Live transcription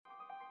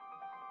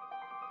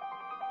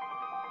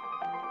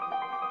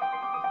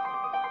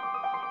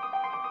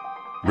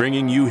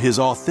bringing you his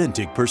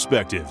authentic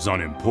perspectives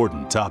on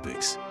important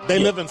topics. They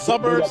live in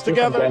suburbs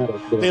together.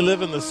 They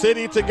live in the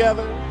city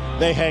together.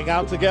 They hang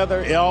out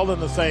together, all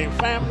in the same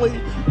family.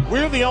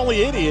 We're the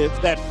only idiots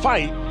that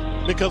fight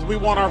because we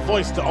want our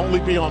voice to only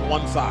be on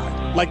one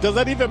side. Like, does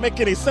that even make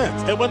any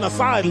sense? And when the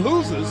side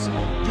loses,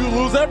 you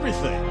lose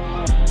everything.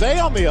 They,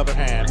 on the other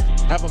hand,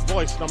 have a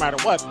voice no matter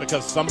what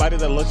because somebody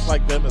that looks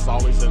like them is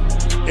always in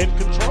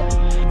control.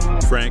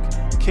 Frank,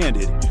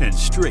 candid, and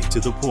straight to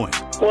the point.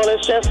 Well,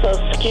 it's just a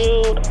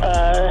skewed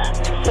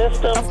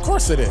system. Of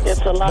course it is.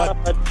 It's a lot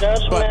of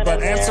judgment.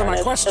 But answer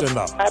my question,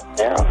 though.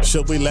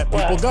 Should we let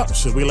people go?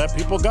 Should we let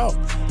people go?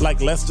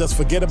 Like, let's just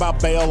forget about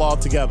bail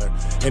altogether.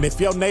 And if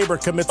your neighbor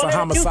commits a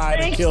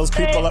homicide and kills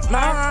people up,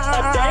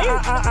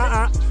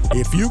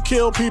 if you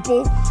kill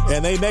people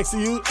and they next to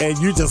you and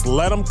you just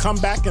let them come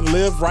back and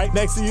live right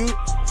next to you,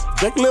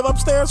 they can live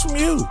upstairs from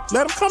you.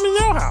 Let them come in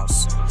your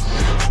house.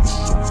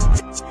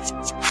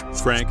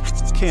 Frank,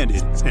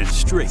 candid, and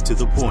straight to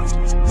the point.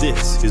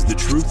 This is The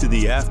Truth in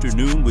the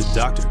Afternoon with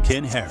Dr.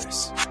 Ken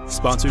Harris.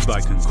 Sponsored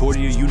by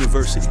Concordia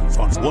University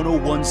on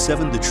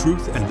 1017 The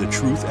Truth and The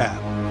Truth app.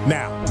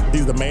 Now,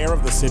 he's the mayor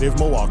of the city of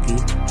Milwaukee.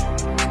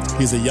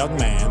 He's a young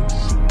man.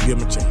 Give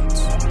him a chance.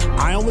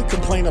 I only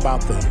complain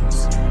about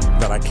things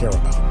that I care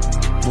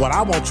about. What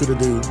I want you to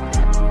do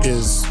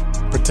is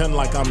pretend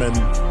like I'm in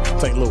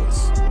St.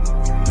 Louis.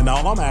 And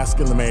all I'm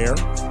asking the mayor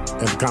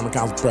and the Common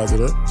Council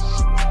president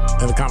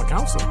and the Common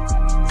Council,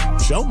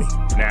 show me.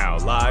 Now,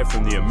 live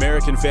from the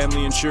American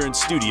Family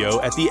Insurance Studio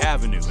at the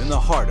Avenue in the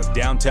heart of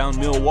downtown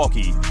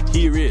Milwaukee,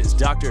 here is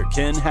Dr.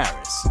 Ken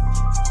Harris.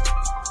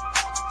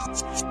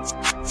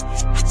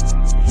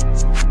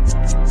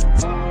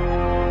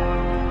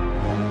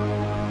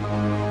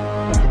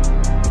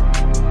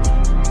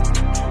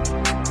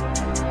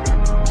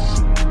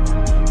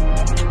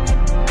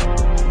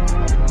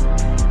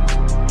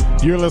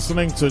 You're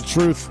listening to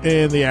Truth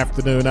in the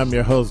Afternoon. I'm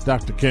your host,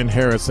 Dr. Ken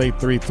Harris.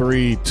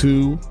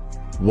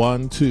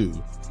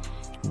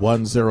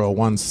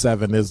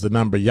 833-212-1017 is the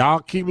number. Y'all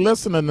keep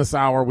listening this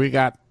hour. We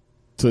got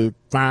to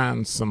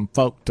find some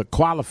folk to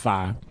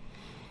qualify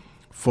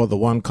for the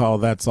one call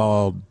that's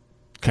all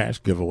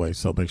cash giveaway.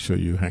 So make sure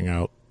you hang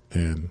out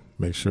and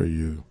make sure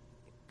you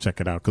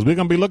check it out. Because we're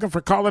going to be looking for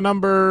caller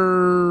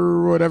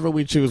number, whatever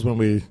we choose when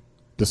we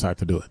decide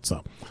to do it.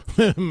 So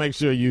make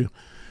sure you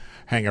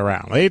hang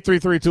around.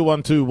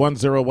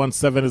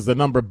 833-212-1017 is the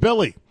number.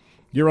 Billy,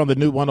 you're on the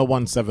new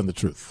 1017 The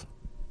Truth.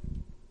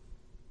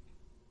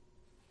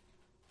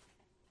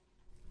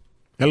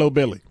 Hello,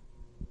 Billy.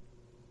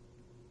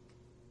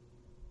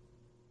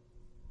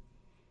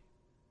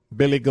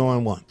 Billy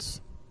going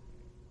once.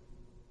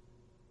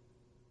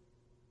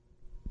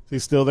 Is he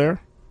still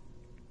there?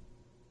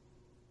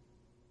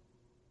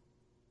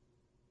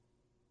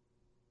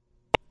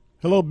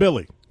 Hello,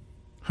 Billy.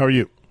 How are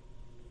you?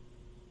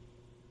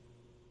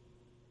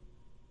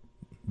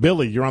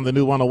 Billy, you're on the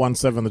new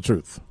 1017 The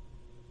Truth.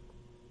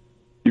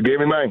 You gave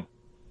me mine?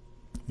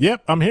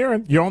 Yep, I'm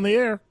hearing. You're on the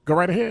air. Go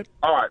right ahead.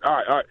 All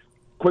right.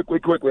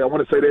 Quickly. I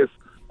want to say this.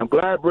 I'm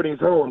glad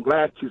Brittany's home. I'm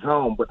glad she's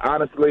home. But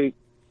honestly,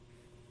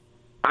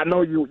 I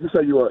know you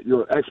say you're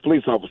an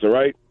ex-police officer,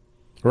 right?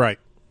 Right.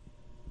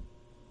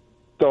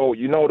 So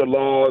you know the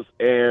laws,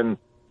 and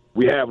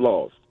we have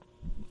laws.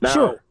 Now,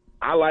 sure.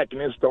 I liken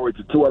this story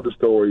to two other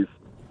stories.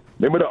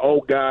 Remember the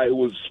old guy who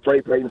was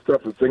spray painting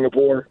stuff in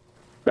Singapore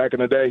back in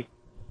the day?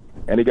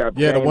 And he got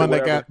the one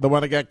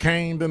that got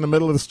caned in the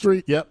middle of the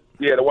street. Yep.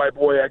 Yeah, the white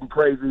boy acting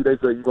crazy. They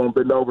said you're gonna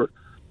bend over.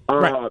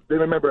 Right. They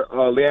remember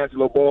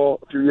LeAngelo Ball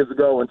a few years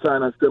ago in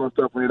China stealing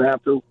stuff when he didn't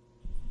have to.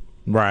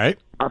 Right.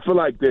 I feel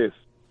like this: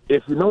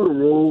 if you know the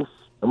rules,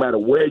 no matter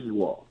where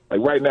you are, like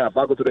right now, if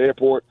I go to the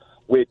airport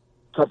with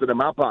something in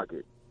my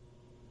pocket,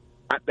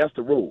 that's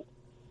the rule.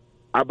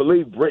 I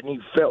believe Brittany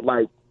felt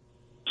like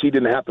she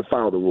didn't have to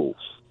follow the rules.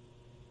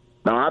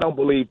 Now, I don't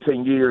believe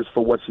 10 years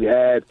for what she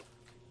had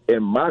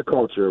in my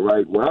culture,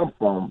 right, where I'm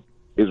from,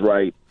 is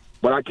right.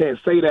 But I can't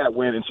say that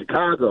when in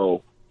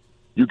Chicago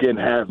you can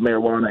have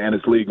marijuana and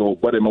it's legal,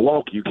 but in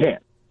Milwaukee you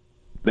can't.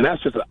 Then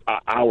that's just an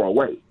hour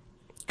away.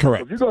 Correct.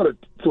 So if you go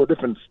to a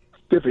different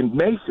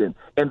nation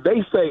and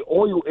they say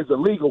oil is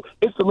illegal,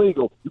 it's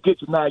illegal. You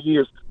get your 9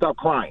 years. Stop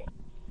crying.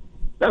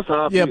 That's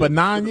how I feel. But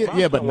 9 years.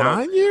 Yeah, but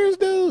 9 years,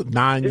 dude.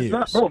 9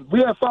 years.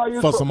 We have 5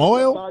 years for some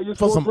oil.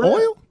 For some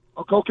oil.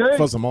 Okay.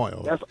 For some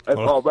oil. That's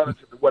all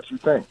relative to what you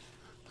think.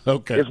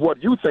 Okay. It's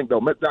what you think, though.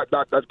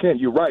 Dr. Ken,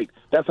 you're right.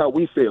 That's how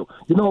we feel.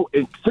 You know,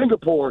 in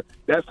Singapore,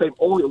 that same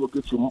oil will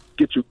get you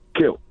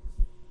killed.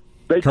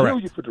 They Correct.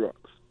 kill you for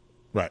drugs.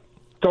 Right.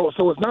 So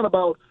it's not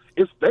about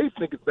they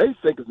think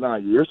it's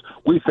 9 years.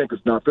 We think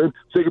it's nothing.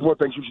 Singapore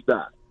thinks you should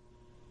die.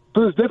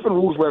 So there's different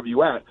rules wherever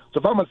you at.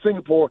 So if I'm in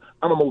Singapore,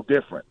 I'm gonna move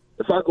different.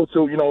 If I go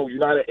to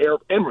United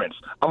Arab Emirates,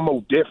 I'm gonna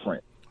move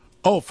different.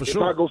 Oh, for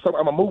sure. If I go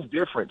somewhere, I'm gonna move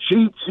different.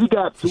 She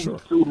got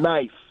too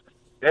nice.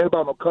 It ain't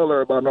about no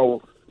color, about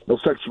no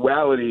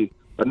sexuality,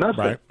 or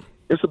nothing. Right.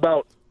 It's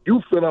about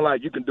you feeling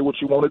like you can do what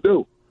you want to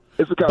do.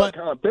 It's about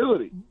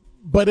accountability.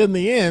 But in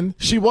the end,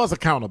 she was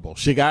accountable.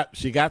 She got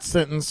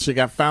sentenced. She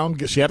got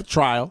found. She had a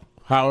trial,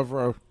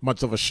 however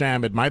much of a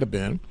sham it might have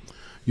been.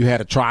 You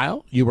had a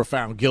trial, you were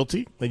found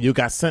guilty, and you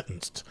got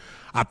sentenced.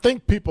 I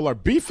think people are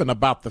beefing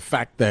about the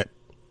fact that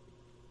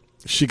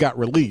she got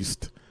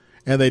released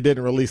and they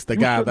didn't release the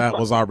guy that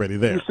was already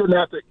there. You shouldn't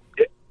have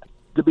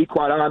to be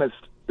quite honest.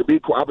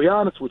 I'll be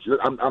honest with you.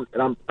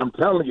 I'm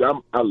telling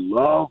you, I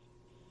love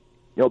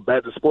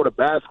the sport of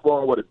basketball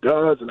and what it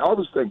does and all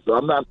those things. So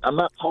I'm not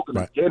talking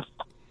against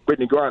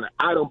Brittney Griner.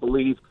 I don't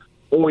believe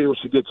oil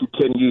should get you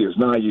 10 years,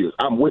 9 years.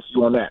 I'm with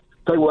you on that.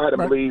 Tell you what, I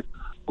didn't believe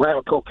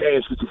grabbing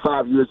cocaine should get you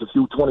 5 years,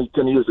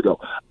 10 years ago.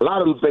 A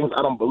lot of those things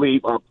I don't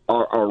believe are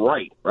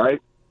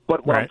right?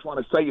 But what I'm trying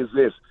to say is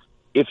this.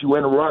 If you're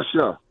in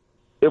Russia,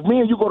 if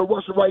me and you go to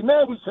Russia right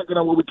now, we're checking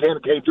out what we can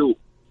and can't do.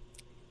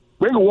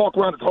 We ain't going to walk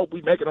around and hope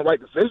we're making the right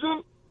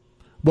decision.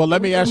 Well,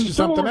 let me ask you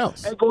something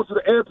else. And go to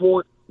the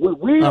airport with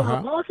weed in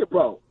our pocket,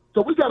 bro.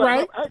 So we got to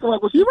act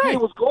like what she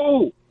did was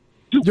cool.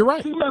 You're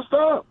right. She messed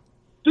up.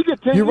 She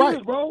get 10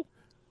 years, bro.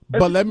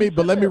 But let me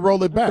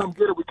roll it back.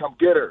 We come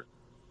get her.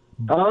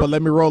 But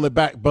let me roll it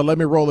back. But let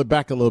me roll it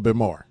back a little bit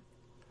more.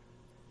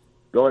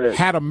 Go ahead.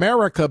 Had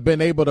America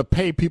been able to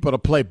pay people to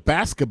play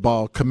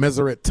basketball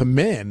commiserate to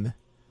men,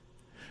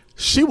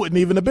 she wouldn't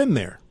even have been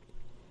there.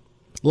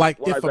 Like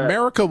if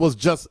America was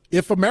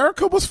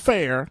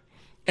fair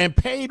and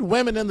paid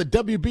women in the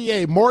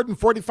WBA more than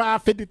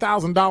 $45,000,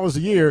 $50,000 a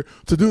year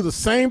to do the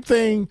same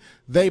thing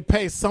they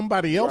pay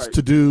somebody else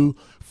to do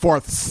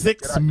for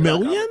 $6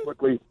 million.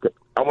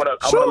 I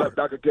want to let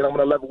Dr. Ken. I'm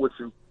going to level with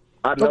you.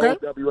 I know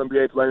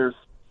WNBA players.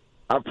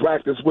 I've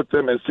practiced with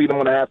them and seen them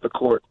on the half the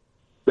court.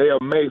 They are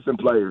amazing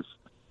players.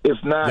 It's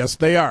not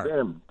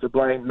them to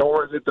blame,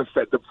 nor is it the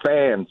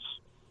fans.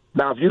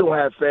 Now, if you don't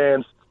have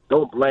fans,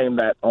 don't blame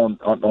that on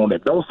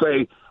it. Don't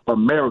say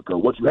America.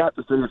 What you have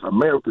to say is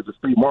America is a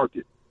free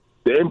market.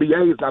 The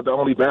NBA is not the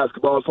only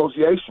basketball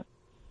association.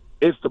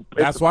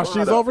 That's why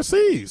she's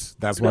overseas.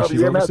 That's why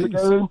she's overseas.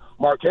 Has a game,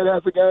 Marquette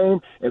has a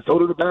game, and so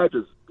do the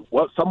Badgers.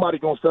 Well, somebody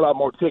going to sell out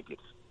more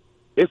tickets.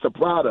 It's a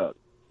product.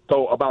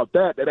 So about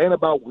that ain't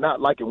about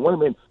not liking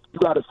women. You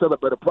got to sell a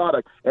better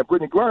product. And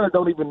Brittney Griner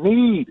don't even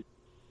need.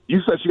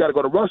 You said she got to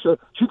go to Russia.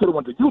 She could have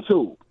went to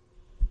YouTube.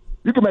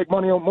 You can make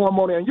more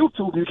money on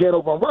YouTube than you can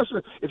over on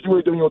Russia if you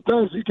were doing your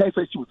thing. So you can't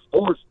say she was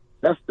forced.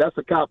 That's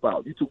a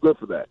cop-out. You're too good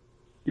for that.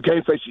 You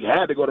can't say she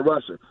had to go to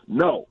Russia.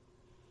 No.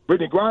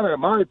 Brittney Griner,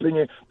 in my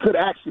opinion, could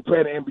actually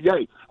play in the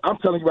NBA. I'm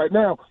telling you right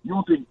now, you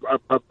don't think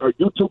a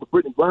YouTube with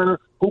Brittney Griner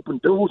hooping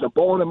dudes and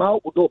balling them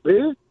out will go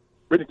big?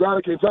 Brittney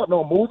Griner can't drop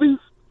no movies.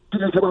 She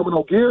can't come out with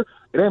no gear.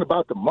 It ain't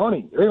about the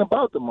money. It ain't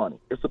about the money.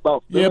 It's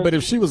about but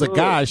if she was a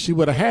guy, she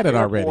would have had it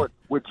already.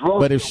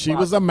 But if she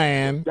was a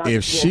man,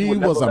 if she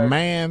was a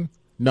man,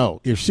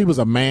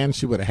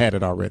 she would have had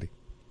it already.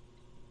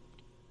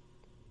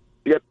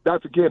 Yeah,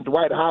 Dr. Ken,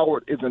 Dwight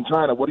Howard is in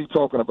China. What are you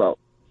talking about?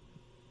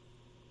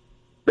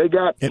 They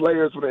got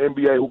players from the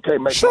NBA who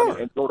can't make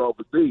money and go to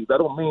overseas. That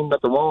don't mean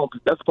nothing wrong.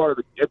 That's part of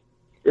the.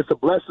 It's a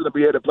blessing to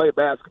be able to play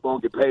basketball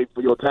and get paid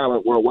for your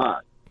talent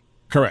worldwide.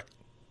 Correct.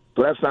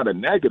 So that's not a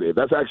negative.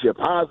 That's actually a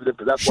positive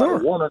because that's why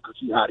they want her, because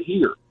she's out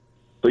here.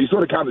 So you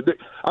sort of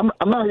contradict. I'm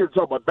not here to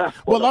talk about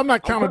basketball. Well, I'm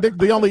not contradicting.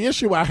 The only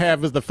issue I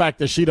have is the fact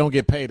that she don't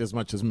get paid as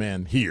much as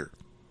men here.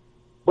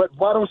 But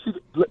why don't she?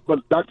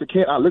 But Dr.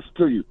 Kent, I listen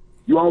to you.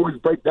 You always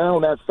break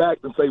down that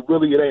fact and say,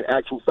 really, it ain't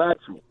actual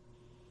factual.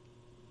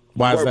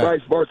 Why is that?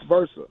 Vice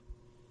versa.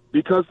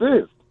 Because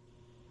this.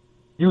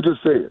 You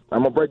just said.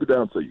 I'm going to break it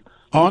down to you.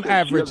 On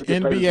average,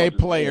 NBA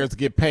players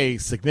get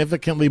paid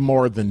significantly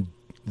more than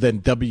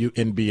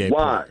WNBA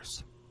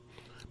players.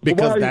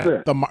 Because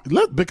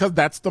because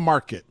that's the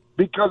market.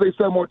 Because they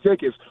sell more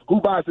tickets.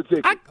 Who buys the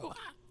tickets?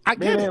 I get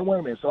Men it. and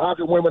women. So how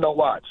can women don't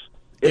watch?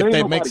 If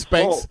they make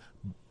space,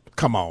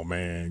 come on,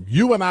 man.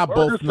 You and I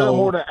both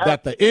know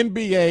that the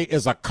NBA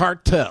is a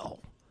cartel.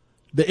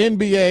 The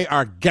NBA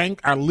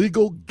are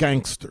legal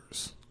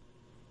gangsters.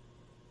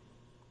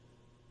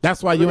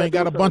 That's why you ain't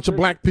got a bunch of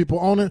black people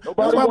on it.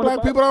 That's why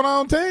black people don't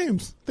own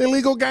teams. They're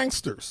legal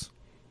gangsters.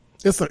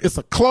 It's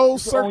a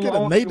closed circuit,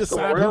 and they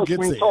decide who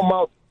gets in. We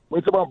talk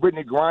about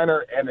Brittney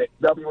Griner and the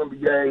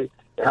WNBA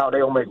and how they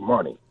don't make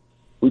money.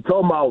 We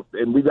talk about,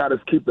 and we got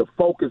to keep the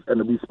focus and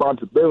the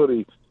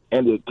responsibility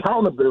and the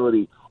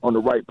accountability on the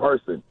right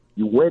person.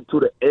 You went to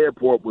the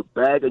airport with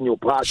bag in your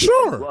pocket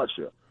in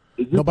Russia.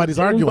 Nobody's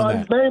arguing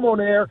that. Name on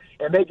there,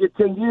 and they get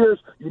 10 years.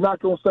 You're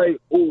not gonna say,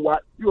 "Oh, why?"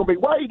 You're gonna be,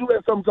 "Why you do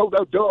that? Something so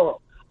dumb."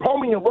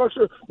 Homie in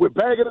Russia with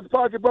bag in his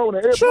pocket, bro, in the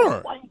airport.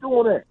 Sure. Why you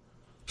doing that?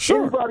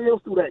 Sure. Anybody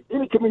else do that?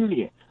 Any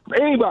comedian,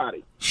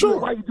 anybody. Sure.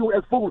 Why you do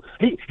that? Fool.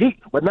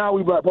 But now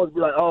we supposed to be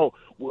like, oh,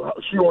 well,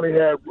 she only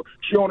had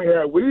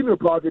weed in her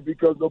pocket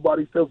because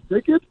nobody sells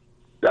tickets.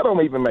 That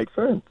don't even make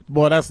sense.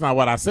 Boy, that's not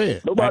what I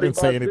said. I didn't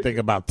say anything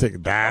about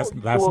tickets. That's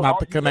not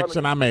the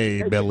connection I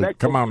made, Billy.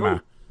 Come on now.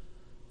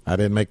 I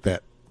didn't make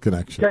that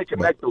connection. You can't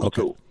connect those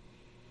two.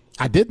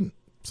 I didn't.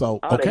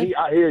 So, okay.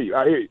 I hear you.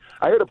 I hear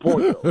the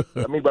point, though.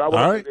 But I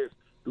want to say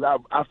this.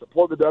 I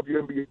support the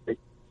WNBA.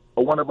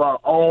 One of our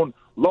own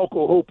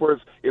local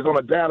hoopers is on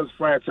a Dallas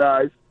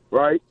franchise,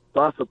 right?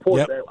 So I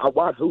support that. I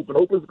watch hoop, and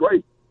hoop is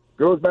great.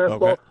 Girls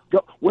basketball,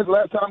 When's the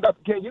last time,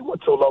 Dr. Ken, you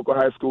went to a local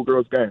high school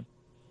girls game?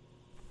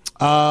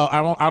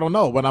 I don't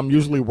know. When I'm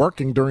usually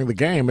working during the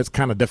game, it's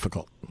kind of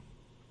difficult.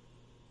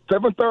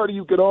 7:30,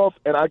 you get off,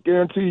 and I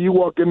guarantee you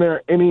walk in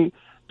there.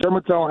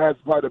 Germantown has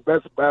probably the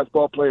best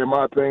basketball player, in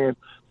my opinion,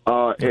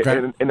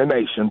 in the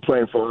nation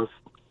playing for us.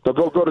 So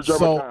go to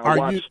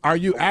Germantown. So are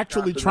you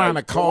actually trying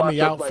to call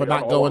me out for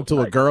not going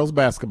to a girls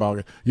basketball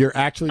game? You're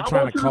actually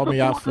trying to call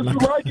me out for not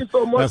going.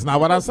 That's not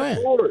what I'm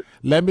saying.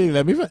 Let me.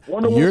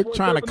 You're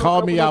trying to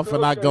call me out for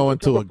not going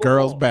to a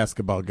girls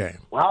basketball game.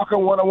 Well, how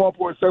come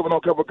 101.7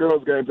 don't cover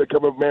girls games? They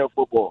cover male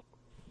football.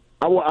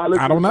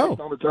 I don't know.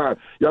 All the time.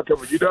 Y'all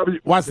cover UW.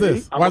 Watch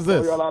this.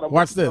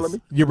 Watch this.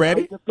 You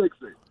ready?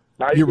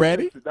 You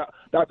ready?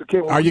 Dr.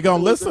 King, are you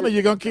gonna listen or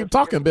you gonna keep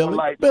talking, Billy?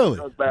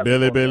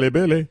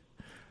 Billy.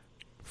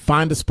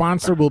 Find a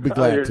sponsor. We'll be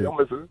glad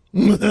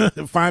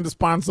to. Find a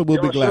sponsor.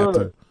 We'll be glad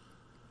to.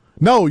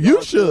 No,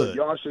 you should.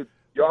 Y'all should.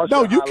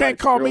 No, you can't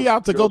call me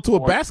out to go to a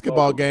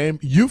basketball game.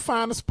 You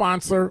find a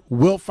sponsor.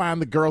 We'll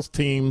find the girls'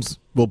 teams.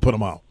 We'll put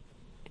them out.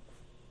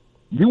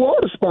 You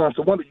are the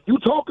sponsor. You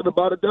talking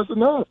about it, that's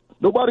enough.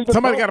 Somebody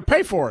got to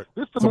pay for it.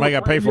 Somebody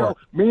got to pay for it.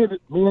 Me and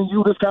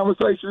you, this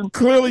conversation.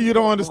 Clearly, you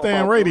don't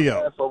understand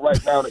radio. So right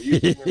now,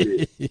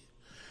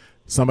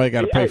 somebody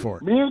got to pay for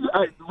it. Real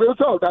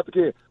talk, Dr.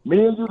 King.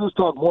 Me and you just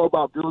talk more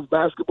about girls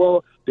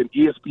basketball than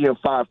ESPN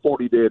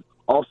 540 did.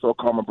 Also,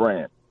 Karma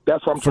Brand.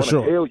 That's what I'm trying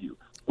to tell you.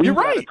 You're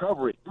right.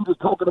 Cover it. You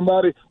just talking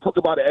about it. Talk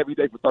about it every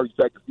day for 30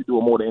 seconds. You do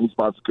it more than any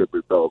sponsor could.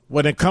 So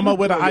when they come up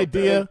with an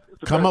idea,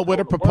 come up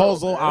with a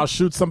proposal, I'll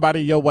shoot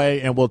somebody your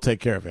way, and we'll take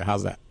care of it.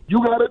 How's that? You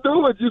got to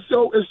do it. It's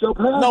your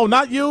path. No,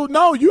 not you.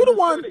 No, you're the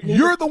one.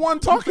 You're the one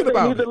talking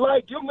about it.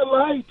 Give him the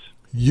light.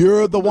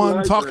 You're the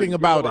one talking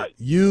about it.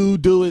 You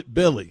do it,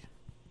 Billy.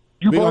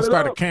 We're going to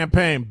start a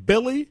campaign.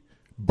 Billy,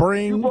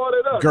 bring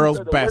girls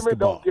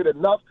basketball. Women don't get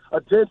enough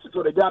attention,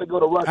 so they got to go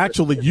to Russia.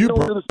 Actually, you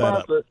brought that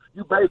up.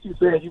 You basically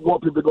saying you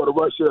want people to go to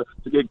Russia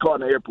to get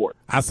caught in the airport.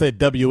 I said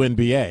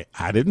WNBA.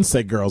 I didn't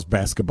say girls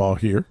basketball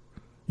here.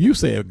 You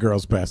said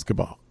girls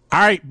basketball. All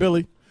right,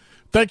 Billy.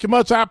 Thank you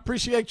much. I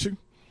appreciate you.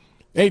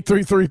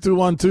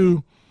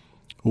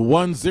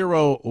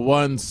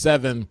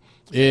 833-212-1017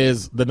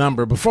 is the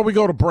number. Before we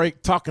go to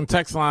break, Talking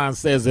Text Line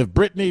says if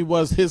Brittany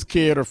was his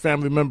kid or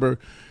family member,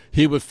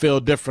 he would feel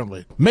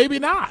differently. Maybe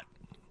not.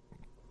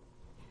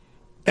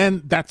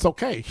 And that's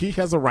okay. He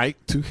has a right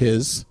to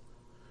his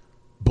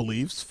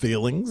beliefs,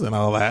 feelings, and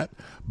all that.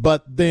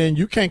 But then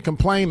you can't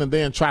complain and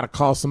then try to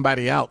call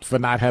somebody out for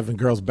not having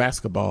girls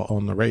basketball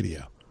on the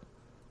radio.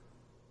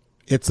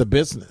 It's a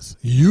business.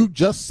 You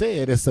just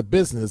said it's a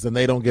business and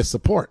they don't get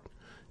support.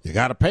 You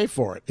got to pay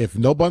for it. If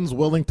no one's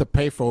willing to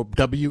pay for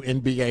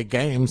WNBA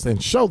games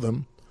and show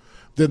them,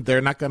 then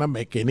they're not going to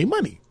make any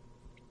money.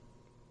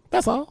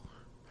 That's all.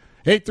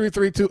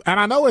 8332. And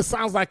I know it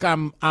sounds like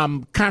I'm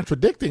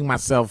contradicting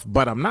myself,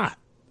 but I'm not.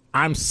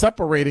 I'm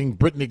separating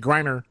Brittany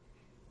Griner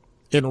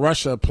in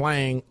Russia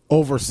playing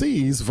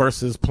overseas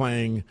versus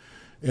playing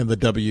in the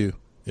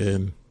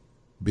WNBA.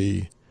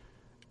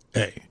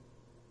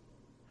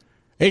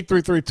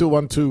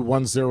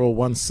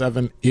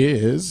 833-212-1017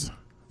 is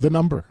the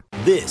number.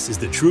 This is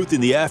The Truth in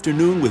the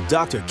Afternoon with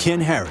Dr.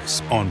 Ken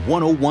Harris on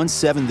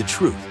 1017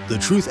 The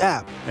Truth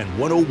app, and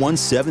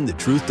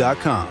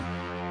 1017thetruth.com.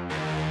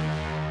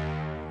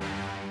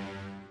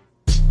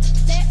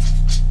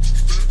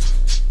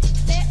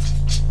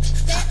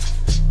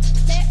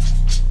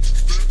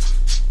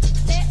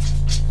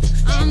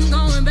 I'm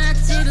going back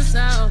to the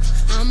South.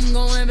 I'm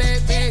going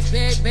back,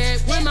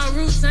 where my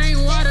roots ain't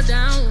watered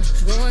down.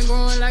 Growing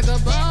like a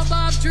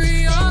baobab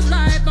tree of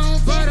life on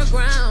fertile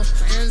ground.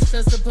 My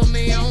ancestors put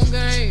me on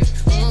game,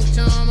 on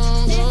charm,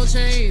 on gold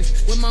chains,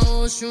 with my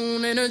old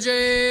shoe in a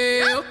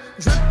jail.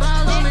 Drip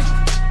all on me.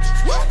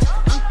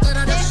 I'm good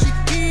at that shit,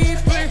 keep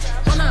it.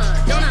 Hold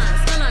up, don't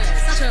I smell like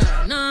such a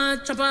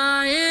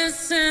non-chopper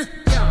instant.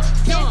 Yeah,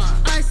 pure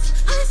ice,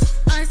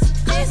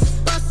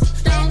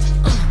 bust down,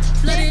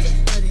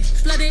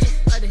 flood it,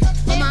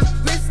 on my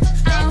wrist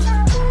out.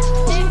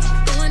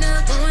 Going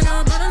up,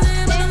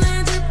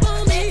 motherland, drip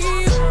on me.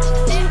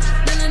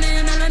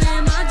 Melanin,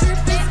 my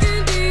drip is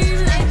skin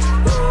deep like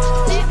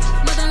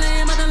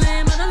motherland,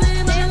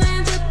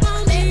 drip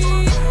on me.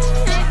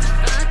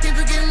 I can't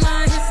forget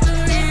my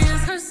history,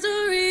 it's her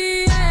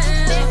story.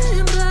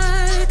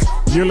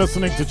 Yeah. You're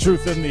listening to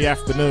Truth in the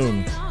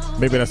Afternoon.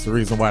 Maybe that's the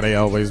reason why they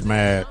always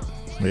mad.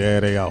 Yeah,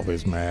 they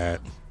always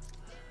mad.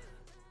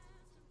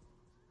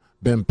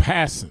 Been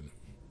passing.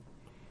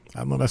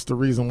 I know that's the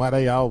reason why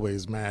they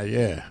always mad.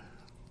 Yeah,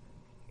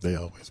 they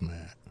always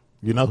mad.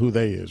 You know who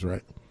they is,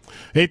 right?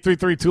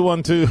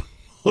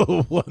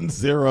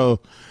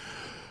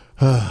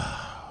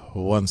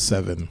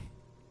 833-212-1017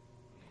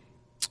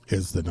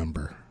 is the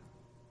number.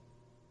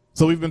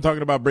 So we've been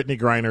talking about Brittany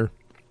Griner,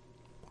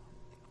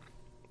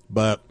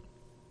 but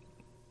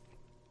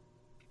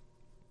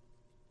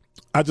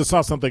I just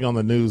saw something on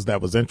the news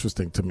that was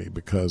interesting to me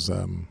because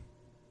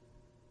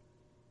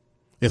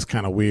it's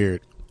kind of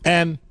weird.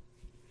 And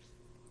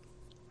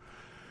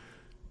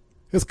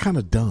it's kind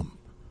of dumb.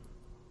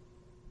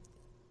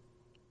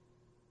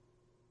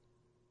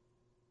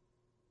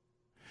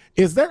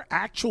 is there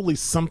actually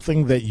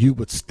something that you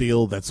would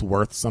steal that's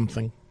worth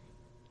something?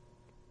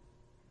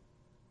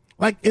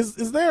 Like,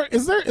 is there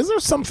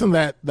something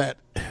that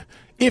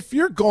if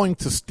you're going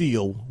to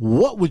steal,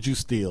 what would you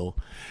steal?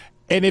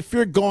 And if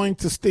you're going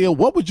to steal,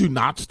 what would you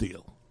not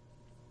steal?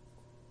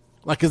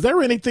 Like, is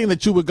there anything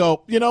that you would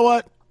go, you know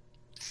what?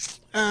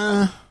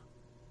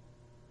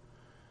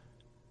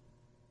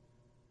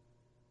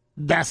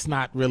 That's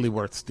not really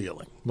worth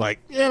stealing. Like,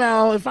 you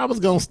know, if I was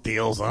going to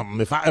steal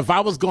something, if I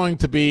was going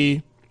to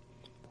be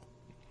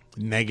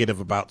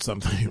negative about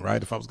something,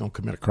 right? If I was going to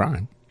commit a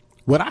crime,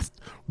 what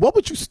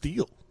would you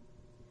steal?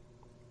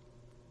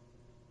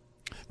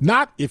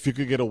 Not if you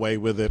could get away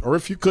with it, or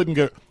if you couldn't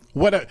get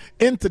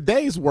in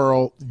today's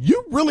world,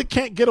 you really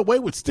can't get away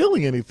with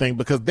stealing anything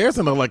because there's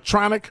an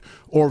electronic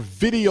or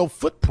video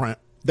footprint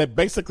that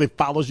basically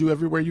follows you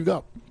everywhere you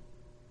go.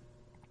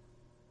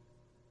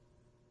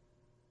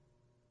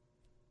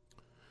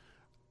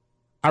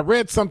 I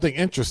read something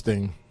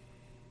interesting.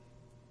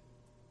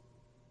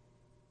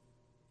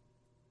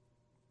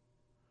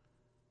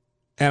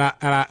 And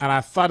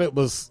I thought it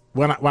was,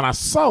 when I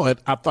saw it,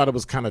 I thought it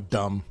was kind of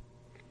dumb.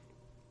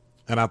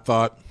 And I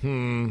thought,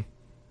 you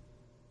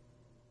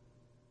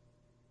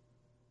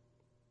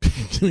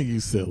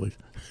silly.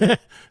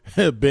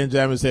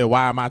 Benjamin said,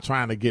 why am I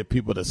trying to get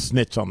people to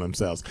snitch on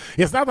themselves?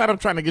 It's not that I'm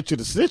trying to get you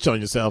to snitch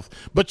on yourself,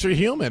 but you're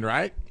human,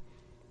 right?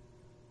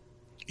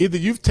 Either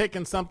you've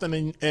taken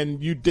something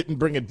and you didn't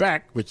bring it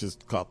back, which is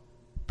called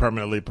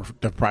permanently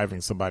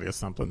depriving somebody of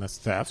something, that's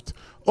theft,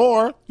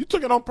 or you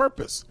took it on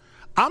purpose.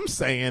 I'm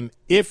saying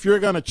if you're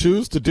going to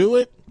choose to do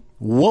it,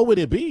 what would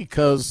it be?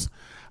 Because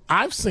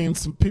I've seen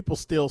some people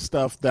steal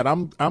stuff that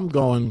I'm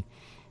going,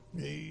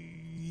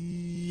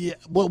 yeah,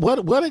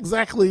 what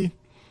exactly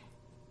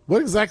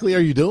are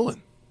you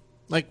doing?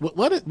 Like,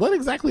 what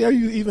exactly are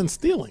you even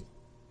stealing?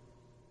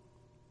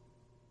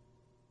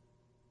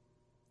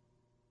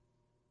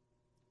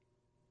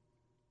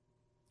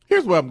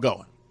 Here's where I'm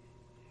going.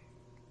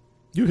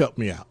 You help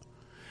me out.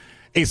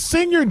 A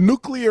senior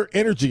nuclear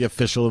energy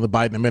official in the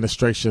Biden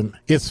administration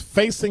is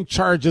facing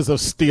charges of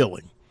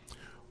stealing.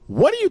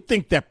 What do you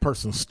think that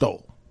person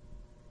stole?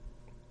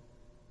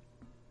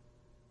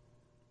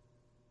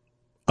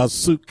 A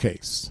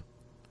suitcase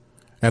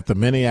at the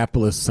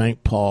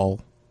Minneapolis-St.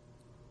 Paul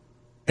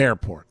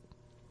airport.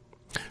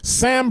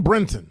 Sam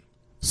Brinton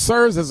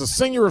serves as a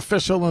senior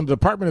official in the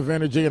Department of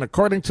Energy, and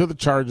according to the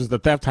charges, the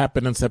theft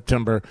happened in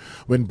September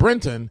when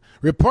Brinton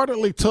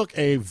reportedly took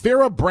a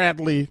Vera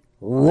Bradley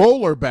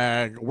roller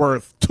bag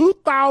worth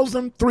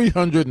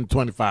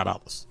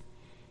 $2,325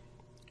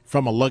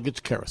 from a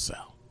luggage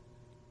carousel.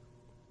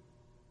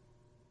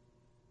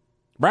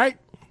 Right?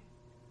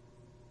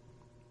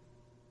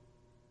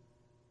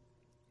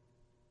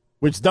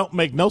 Which don't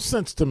make no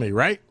sense to me,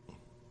 right?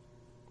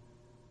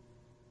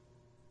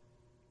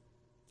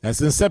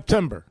 That's in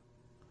September.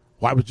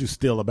 Why would you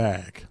steal a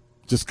bag?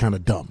 Just kind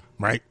of dumb,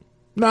 right?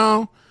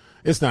 No,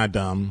 it's not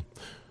dumb.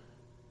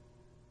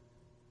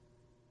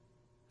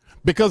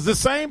 Because the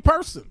same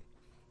person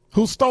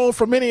who stole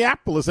from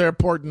Minneapolis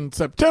airport in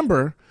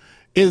September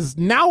is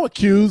now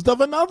accused of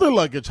another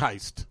luggage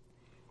heist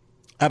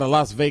at a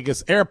Las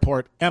Vegas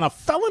airport, and a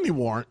felony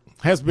warrant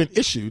has been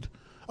issued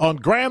on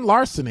grand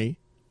larceny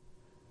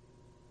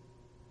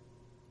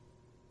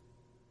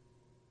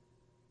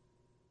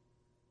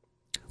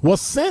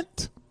was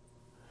sent.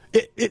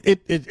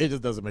 It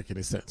just doesn't make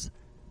any sense.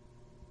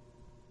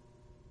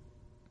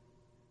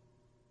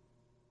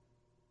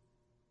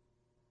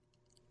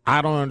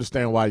 I don't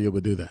understand why you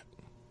would do that.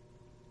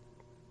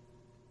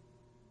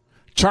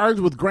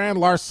 Charged with grand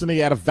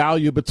larceny at a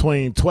value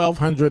between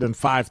 $1,200 and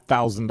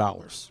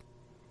 $5,000.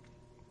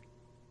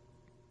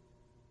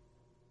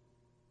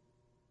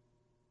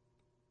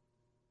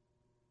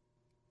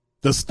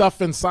 The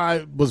stuff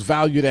inside was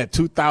valued at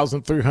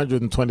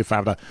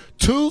 $2,325.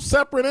 Two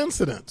separate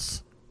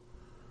incidents.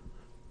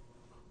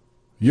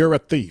 You're a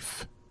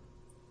thief.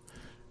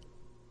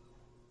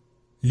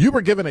 You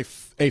were given a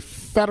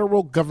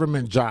federal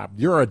government job.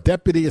 You're a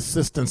deputy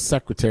assistant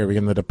secretary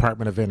in the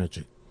Department of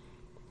Energy.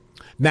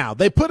 Now,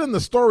 they put in the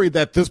story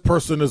that this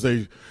person is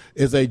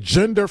a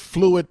gender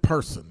fluid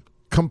person,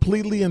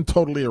 completely and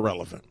totally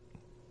irrelevant.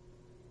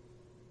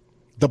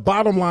 The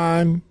bottom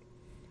line,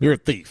 you're a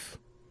thief.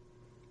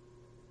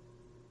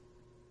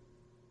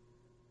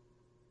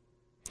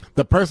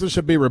 The person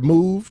should be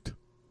removed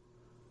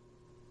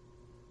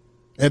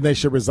and they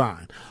should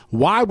resign.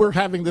 Why we're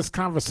having this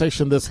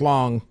conversation this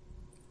long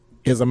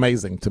is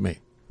amazing to me.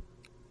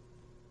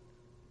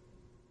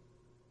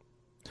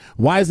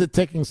 Why is it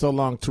taking so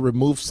long to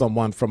remove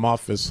someone from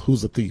office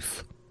who's a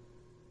thief?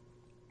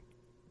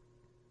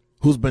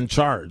 Who's been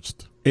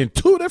charged in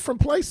two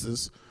different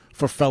places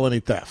for felony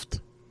theft?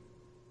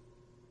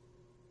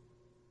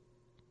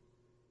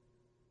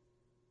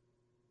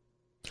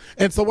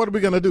 And so what are we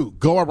going to do?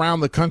 Go around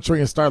the country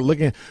and start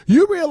looking?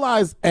 You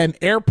realize an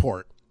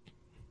airport,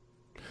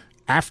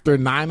 after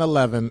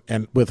 9/11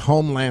 and with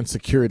Homeland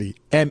Security,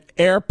 an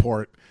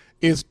airport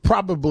is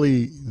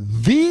probably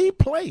the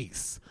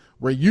place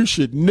where you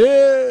should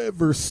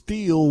never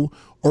steal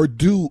or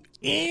do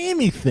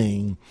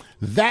anything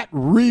that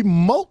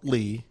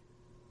remotely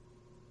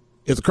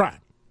is a crime.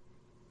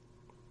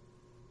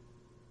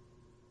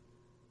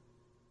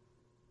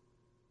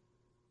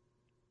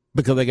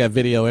 Because they got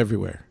video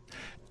everywhere.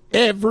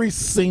 Every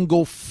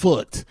single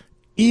foot,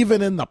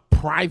 even in the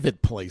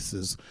private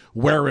places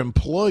where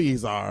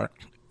employees are,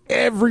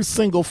 every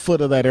single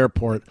foot of that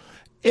airport,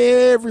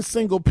 every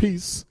single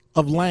piece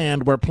of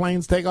land where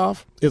planes take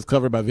off is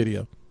covered by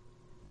video.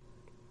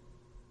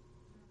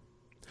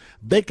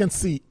 They can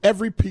see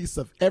every piece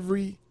of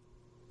every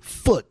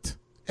foot,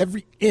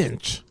 every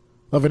inch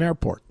of an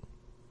airport.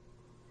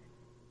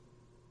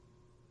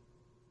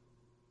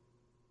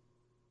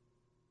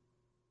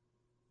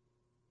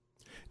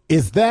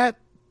 Is that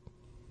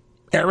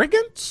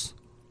arrogance?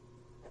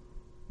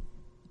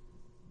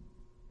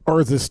 Or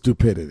is this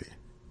stupidity?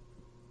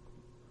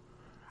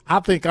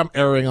 I think I'm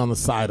erring on the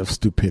side of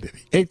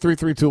stupidity.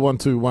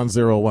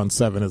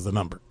 833-212-1017 is the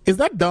number. Is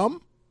that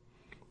dumb?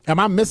 Am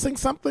I missing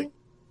something?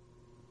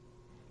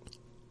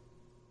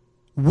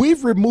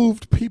 We've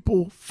removed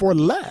people for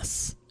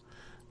less.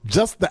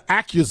 Just the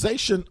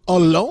accusation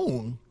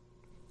alone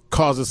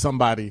causes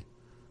somebody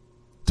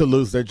to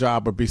lose their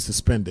job or be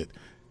suspended.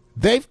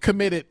 They've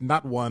committed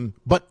not one,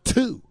 but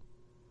two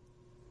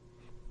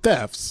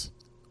thefts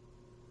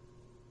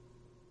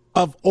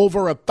of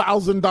over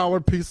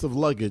 $1,000 piece of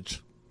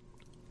luggage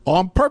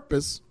on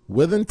purpose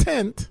with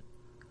intent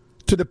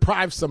to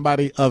deprive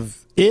somebody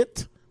of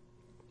it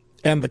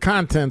and the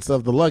contents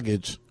of the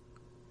luggage.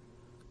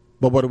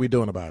 But what are we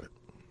doing about it?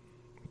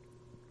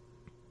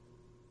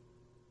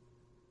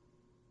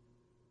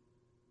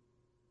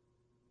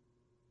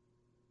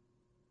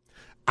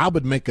 I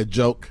would make a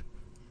joke,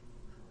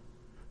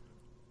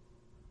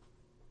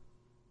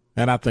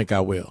 and I think I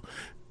will.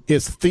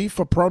 Is thief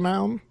a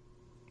pronoun?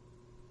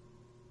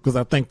 Because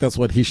I think that's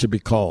what he should be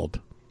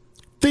called.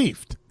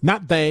 Thief.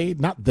 Not they,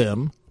 not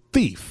them.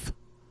 Thief.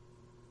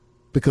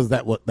 Because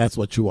that's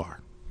what you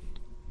are.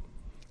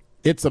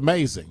 It's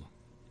amazing.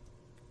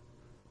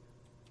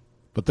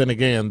 But then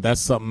again,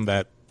 that's something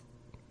that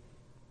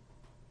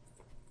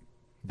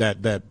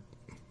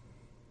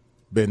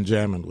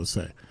Benjamin would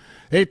say.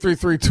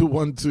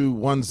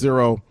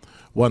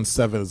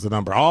 833-212-1017 is the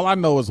number. All I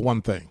know is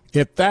one thing.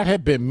 If that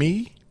had been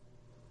me,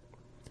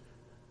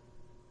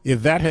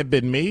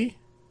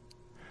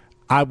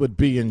 I would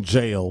be in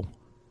jail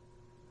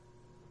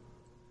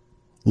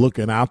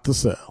looking out the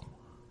cell.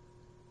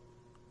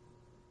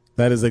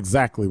 That is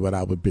exactly what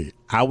I would be.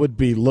 I would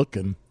be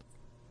looking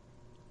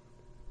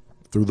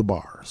through the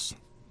bars.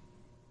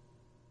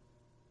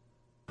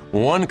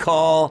 One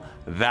call,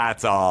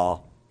 that's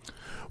all.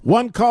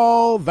 One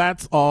call,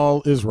 that's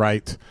all is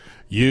right.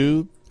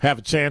 You have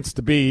a chance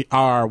to be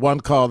our One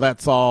Call,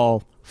 That's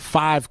All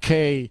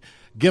 5K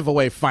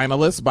giveaway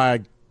finalist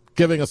by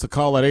giving us a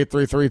call at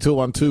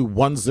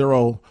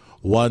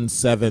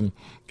 833-212-1017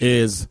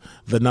 is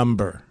the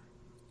number.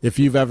 If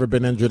you've ever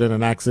been injured in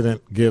an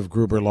accident, give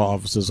Gruber Law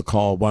Offices a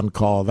call. One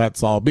call,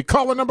 that's all. Be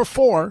caller number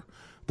 4.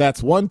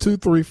 That's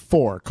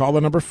 1234. Caller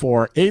number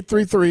 4,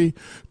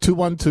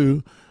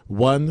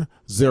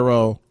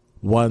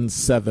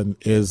 833-212-1017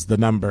 is the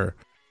number.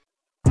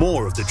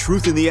 More of The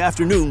Truth in the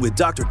Afternoon with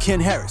Dr.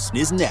 Ken Harrison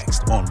is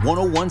next on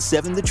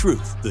 1017 The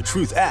Truth, The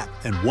Truth app,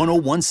 and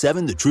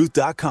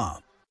 1017thetruth.com.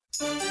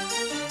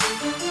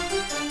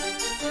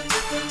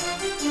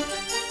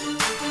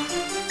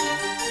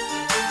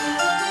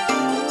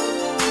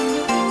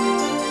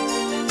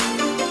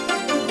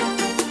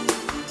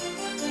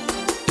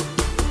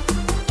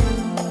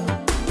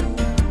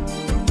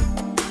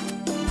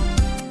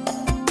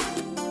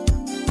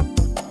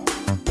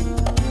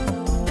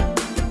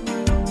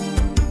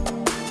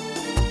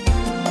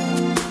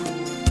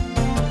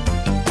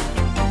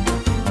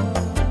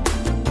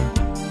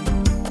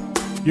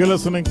 You're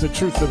listening to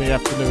Truth in the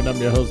Afternoon. I'm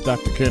your host,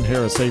 Dr. Ken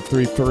Harris.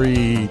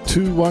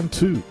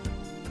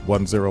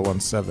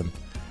 833-212-1017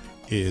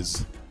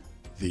 is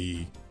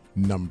the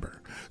number.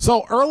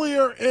 So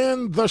earlier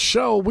in the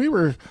show, we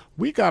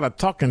got a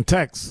talking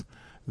text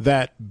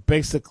that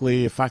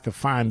basically, if I could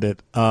find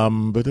it,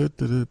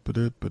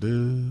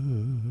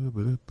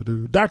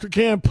 Dr.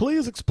 Ken,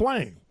 please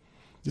explain.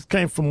 This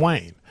came from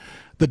Wayne.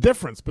 The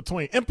difference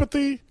between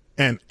empathy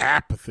and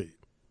apathy.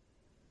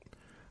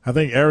 I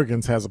think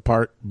arrogance has a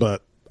part,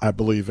 but I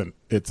believe in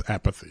its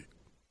apathy.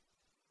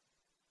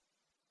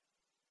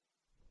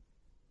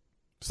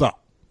 So,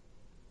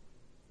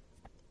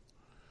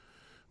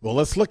 well,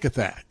 let's look at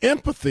that.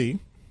 Empathy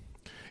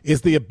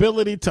is the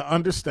ability to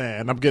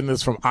understand. I'm getting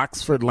this from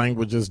Oxford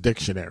Languages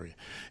Dictionary.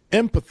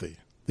 Empathy,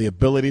 the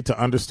ability to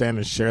understand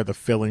and share the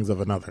feelings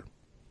of another.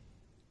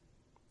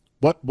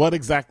 What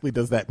exactly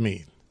does that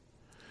mean?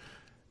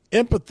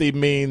 Empathy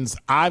means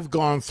I've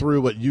gone through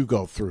what you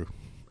go through.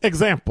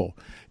 Example,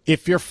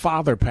 if your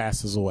father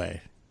passes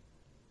away,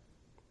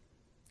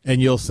 and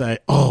you'll say,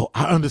 oh,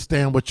 I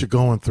understand what you're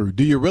going through.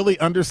 Do you really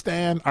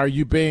understand? Are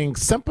you being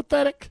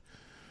sympathetic?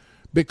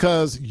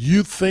 because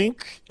you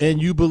think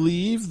and you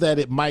believe that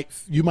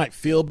you might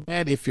feel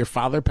bad if your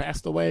father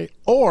passed away?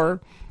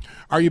 Or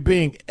are you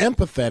being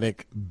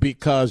empathetic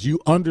because you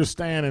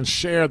understand and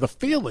share the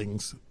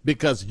feelings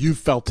because you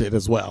felt it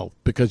as well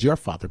because your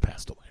father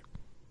passed away?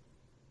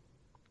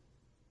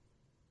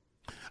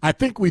 I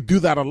think we do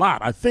that a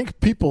lot. I think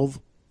people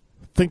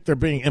think they're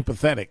being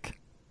empathetic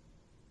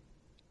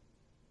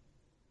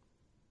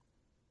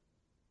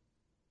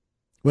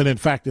when in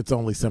fact it's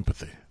only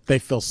sympathy. They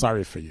feel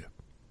sorry for you.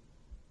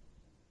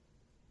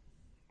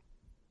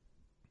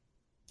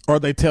 Or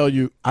they tell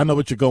you, I know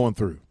what you're going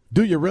through.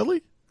 Do you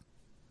really?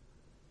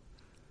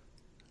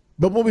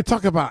 But when we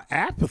talk about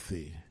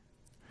apathy,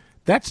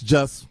 that's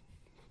just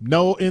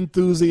no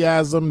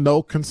enthusiasm,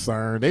 no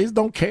concern. They just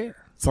don't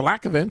care. It's a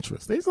lack of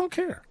interest. They just don't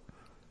care.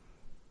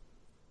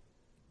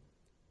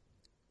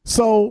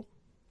 So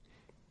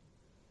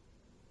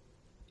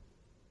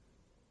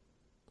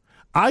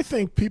I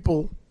think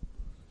people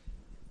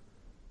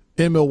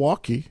in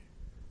Milwaukee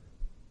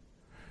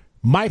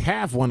might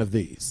have one of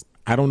these.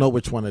 I don't know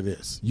which one it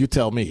is. You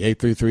tell me,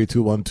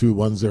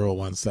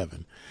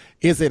 833-212-1017.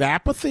 Is it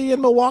apathy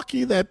in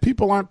Milwaukee that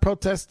people aren't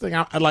protesting?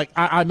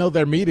 I know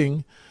they're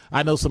meeting.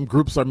 I know some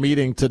groups are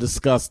meeting to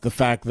discuss the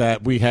fact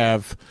that we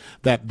have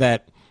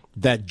that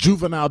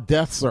juvenile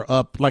deaths are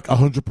up like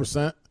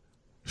 100%.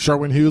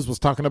 Sherwin Hughes was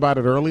talking about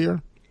it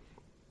earlier.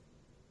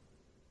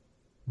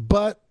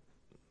 But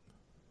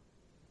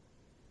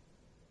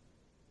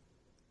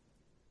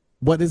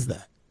what is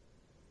that?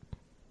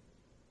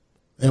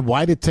 And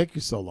why did it take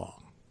you so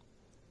long?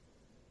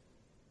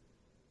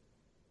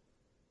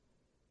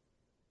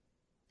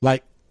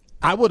 Like,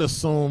 I would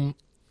assume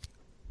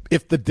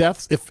if the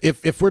deaths,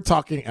 if we're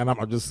talking, and I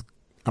just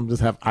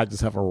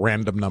have a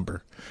random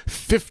number,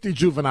 50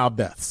 juvenile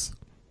deaths.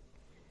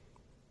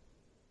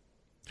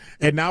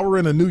 And now we're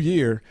in a new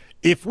year.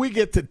 If we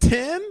get to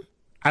 10,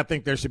 I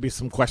think there should be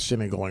some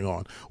questioning going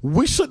on.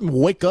 We shouldn't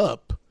wake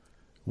up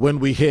when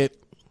we hit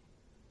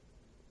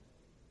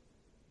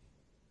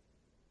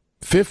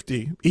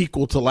 50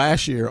 equal to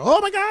last year.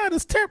 Oh my God,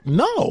 it's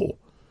terrible.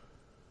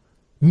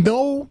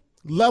 No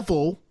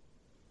level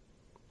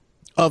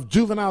of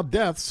juvenile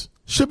deaths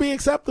should be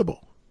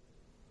acceptable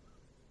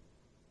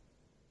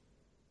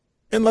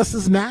unless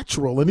it's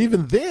natural. And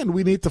even then,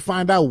 we need to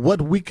find out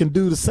what we can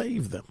do to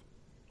save them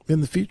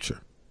in the future.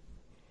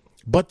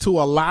 But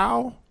to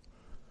allow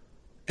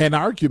an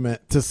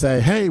argument to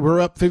say, hey,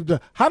 we're up 50,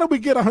 how do we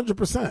get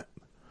 100%?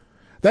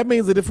 That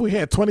means that if we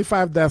had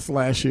 25 deaths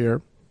last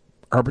year,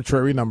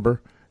 arbitrary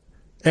number,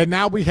 and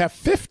now we have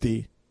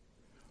 50,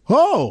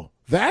 what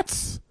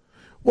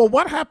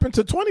happened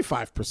to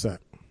 25%?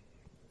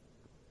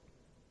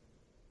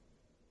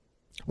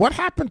 What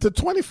happened to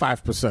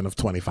 25% of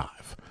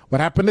 25?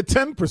 What happened to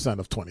 10%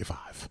 of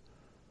 25?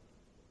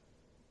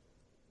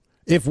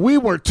 If we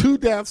were 2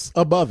 deaths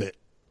above it,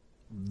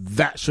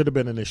 that should have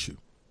been an issue.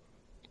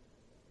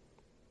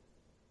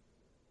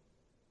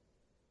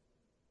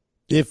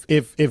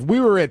 If we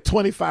were at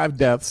 25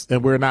 deaths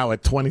and we're now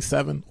at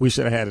 27, we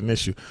should have had an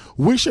issue.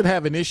 We should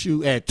have an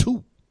issue at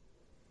 2.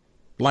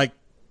 Like,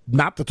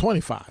 not the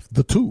 25,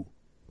 the 2.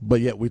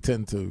 But yet we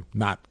tend to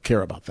not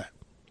care about that.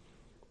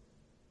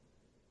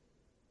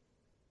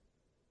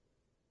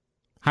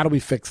 How do we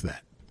fix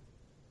that?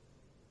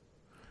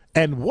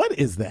 And what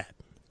is that?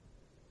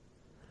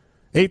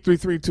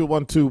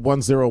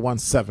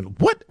 833-212-1017.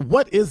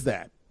 What is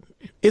that?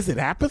 Is it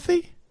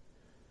apathy?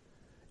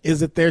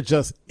 Is it they're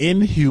just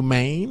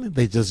inhumane?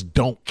 They just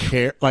don't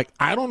care? Like,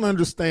 I don't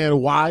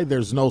understand why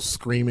there's no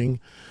screaming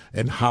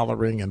and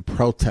hollering and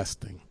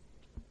protesting.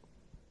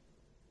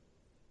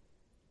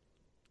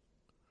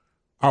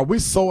 Are we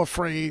so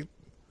afraid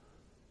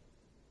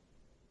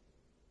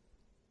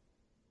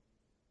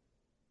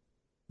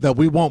that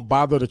we won't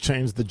bother to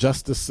change the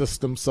justice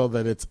system so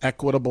that it's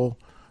equitable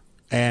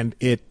and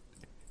it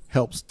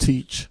helps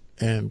teach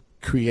and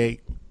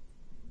create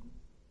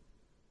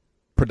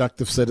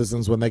productive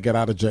citizens when they get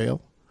out of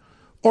jail?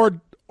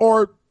 Or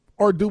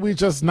do we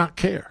just not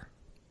care?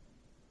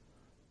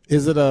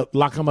 Is it a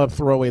lock them up,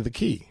 throw away the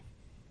key?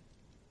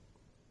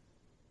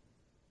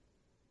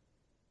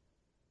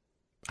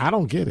 I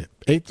don't get it.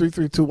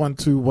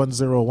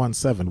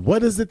 833-212-1017.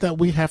 What is it that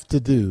we have to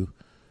do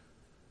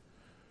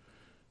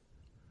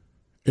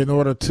in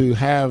order to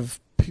have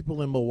people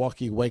in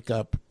Milwaukee wake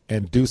up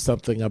and do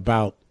something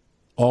about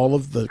all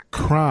of the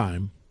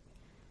crime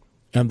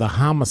and the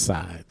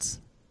homicides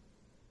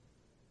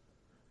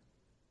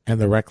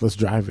and the reckless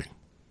driving?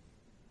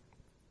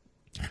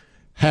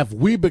 Have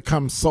we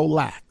become so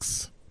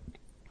lax?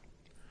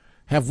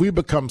 Have we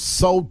become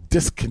so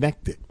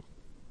disconnected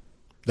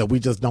that we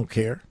just don't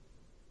care?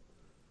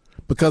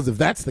 Because if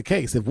that's the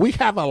case, if we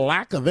have a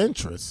lack of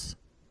interest,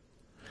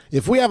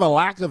 if we have a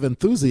lack of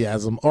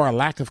enthusiasm or a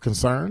lack of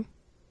concern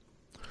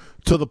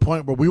to the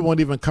point where we won't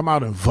even come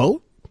out and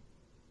vote,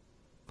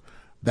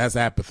 that's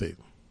apathy.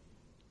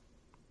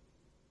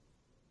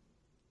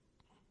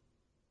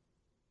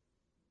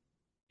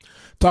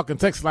 Talking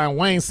text line,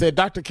 Wayne said,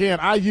 Dr. Ken,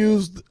 I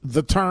used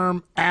the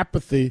term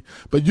apathy,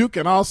 but you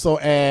can also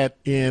add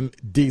in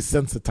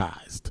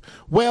desensitized.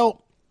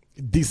 Well,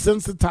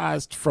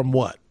 desensitized from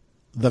what?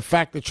 The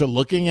fact that you're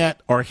looking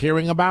at or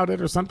hearing about it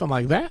or something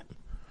like that?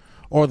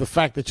 Or the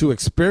fact that you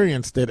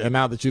experienced it and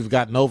now that you've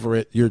gotten over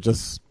it, it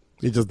just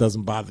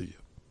doesn't bother you.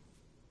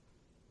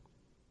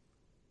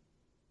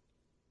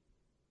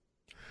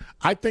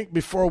 I think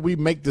before we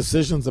make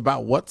decisions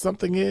about what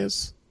something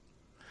is,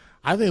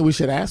 I think we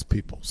should ask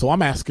people. So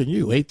I'm asking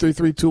you,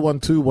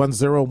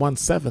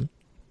 833-212-1017.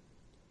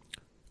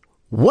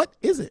 What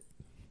is it?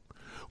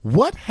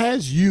 What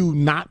has you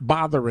not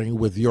bothering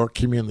with your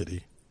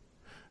community,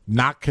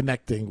 not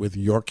connecting with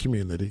your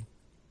community,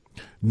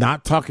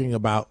 not talking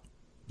about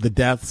the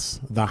deaths,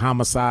 the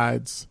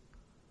homicides,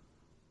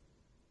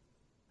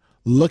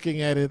 looking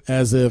at it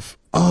as if,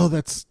 oh,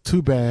 that's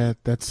too bad,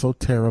 that's so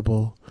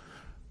terrible.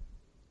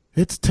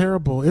 It's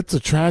terrible. It's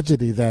a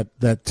tragedy that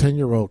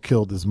 10-year-old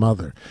killed his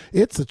mother.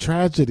 It's a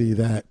tragedy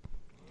that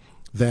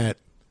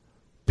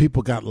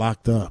people got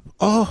locked up.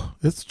 Oh,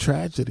 it's a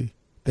tragedy.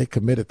 They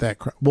committed that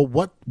crime.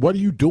 Well, what are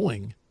you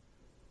doing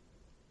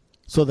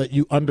so that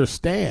you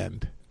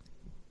understand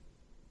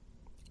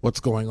what's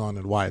going on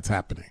and why it's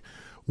happening?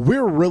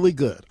 We're really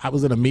good. I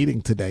was in a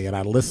meeting today and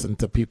I listened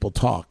to people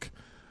talk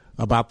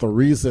about the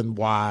reason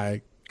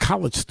why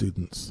college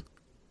students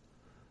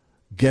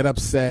get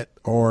upset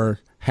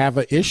or have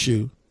an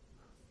issue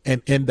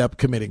and end up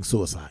committing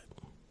suicide.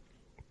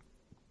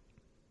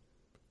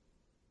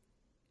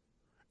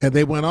 And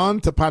they went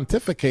on to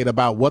pontificate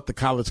about what the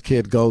college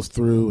kid goes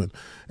through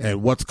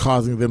and what's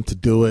causing them to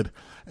do it.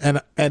 And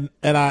I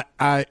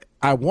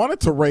wanted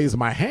to raise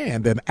my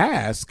hand and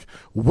ask,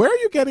 where are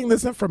you getting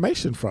this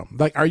information from?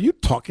 Like, are you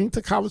talking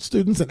to college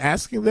students and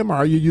asking them, or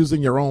are you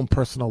using your own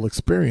personal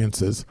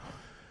experiences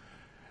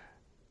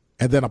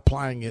and then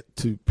applying it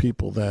to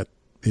people that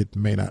it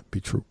may not be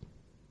true?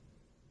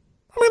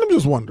 I mean, I'm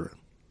just wondering.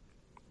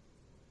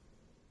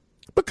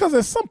 Because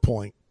at some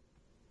point,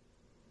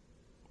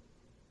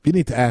 you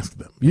need to ask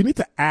them. You need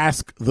to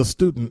ask the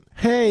student,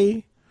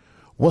 hey,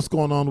 what's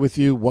going on with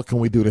you? What can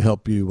we do to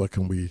help you?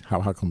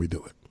 How can we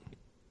do it?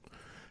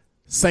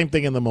 Same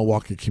thing in the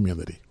Milwaukee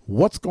community.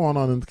 What's going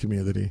on in the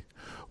community?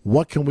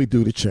 What can we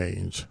do to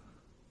change?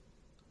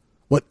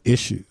 What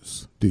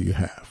issues do you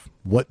have?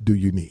 What do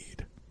you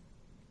need?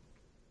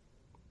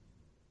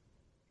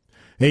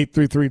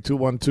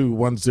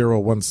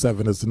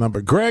 833-212-1017 is the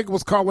number. Greg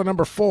was caller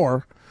number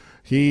 4.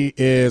 He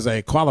is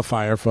a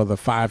qualifier for the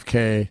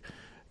 5K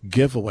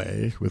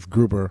giveaway with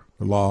Gruber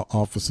Law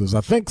Offices.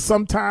 I think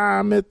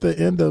sometime at the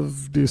end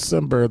of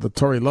December, the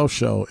Tori Lowe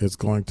Show is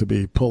going to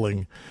be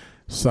pulling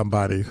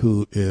somebody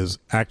who is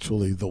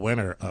actually the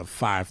winner of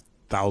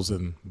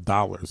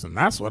 $5,000. And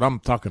that's what I'm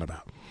talking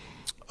about.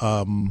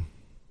 I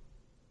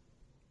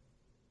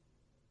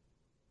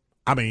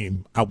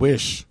mean, I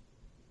wish,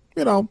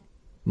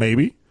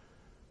 maybe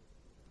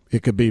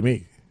it could be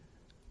me.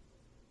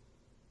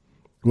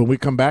 When we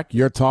come back,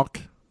 your talk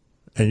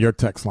and your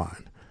text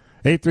line.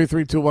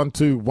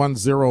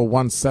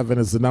 833-212-1017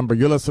 is the number.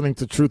 You're listening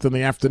to Truth in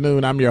the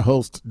Afternoon. I'm your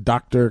host,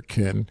 Dr.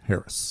 Ken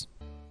Harris.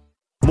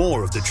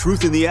 More of The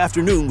Truth in the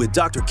Afternoon with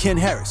Dr. Ken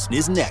Harris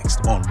is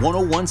next on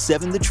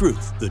 1017 The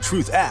Truth, The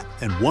Truth app,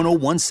 and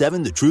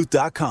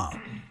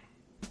 1017thetruth.com.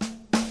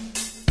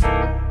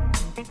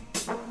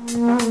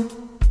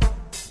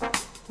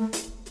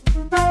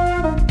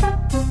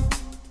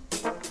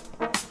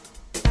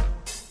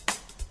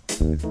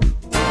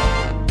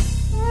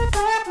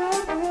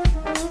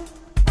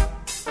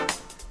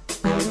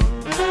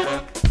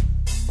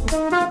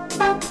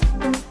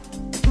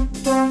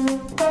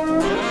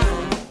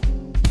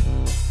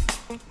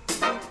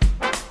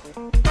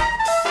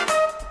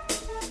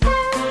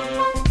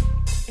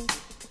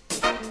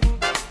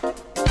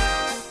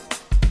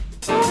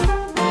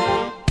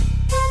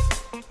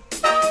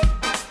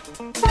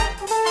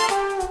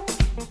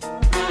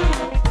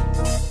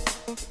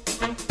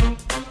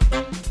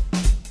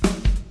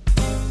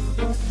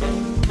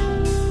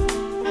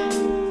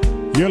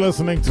 You're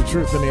listening to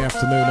Truth in the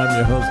Afternoon. I'm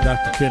your host,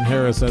 Dr. Ken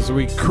Harris, as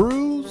we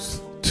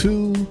cruise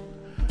to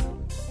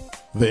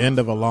the end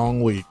of a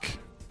long week.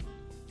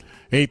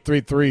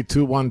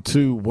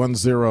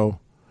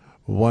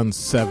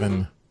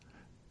 833-212-1017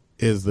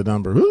 is the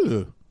number.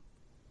 Ooh,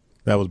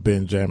 that was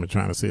Ben Jammer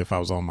trying to see if I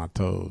was on my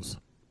toes.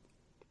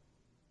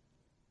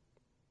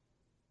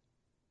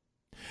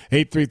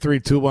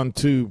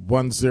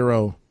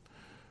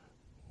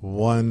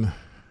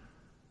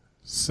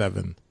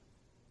 833-212-1017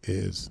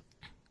 is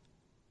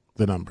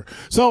the number.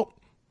 So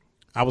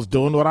I was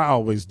doing what I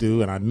always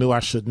do, and I knew I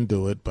shouldn't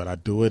do it, but I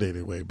do it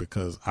anyway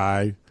because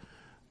I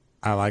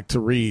like to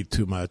read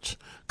too much.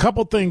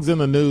 Couple things in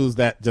the news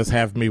that just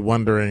have me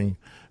wondering.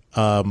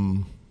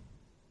 That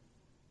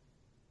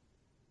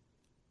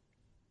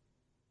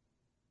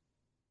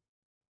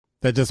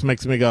just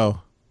makes me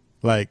go,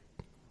 like,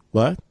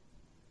 what?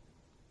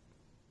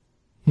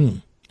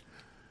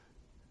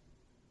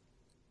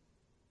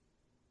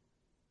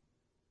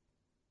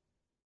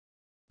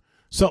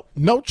 So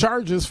no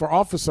charges for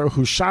officer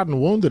who shot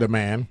and wounded a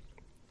man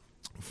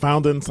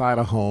found inside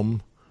a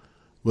home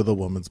with a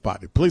woman's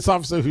body. Police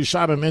officer who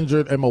shot and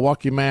injured a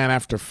Milwaukee man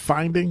after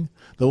finding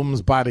the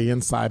woman's body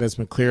inside has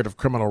been cleared of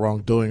criminal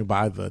wrongdoing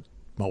by the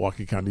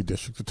Milwaukee County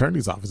District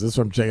Attorney's Office. This is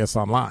from JS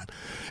Online.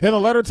 In a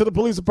letter to the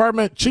police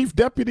department, Chief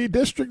Deputy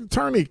District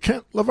Attorney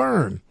Kent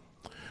Laverne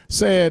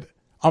said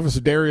Officer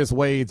Darius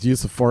Wade's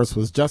use of force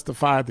was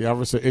justified. The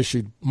officer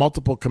issued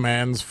multiple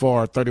commands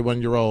for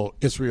 31-year-old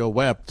Israel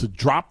Webb to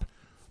drop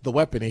the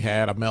weapon he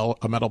had, a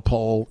metal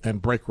pole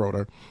and brake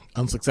rotor,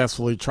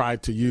 unsuccessfully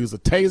tried to use a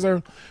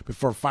taser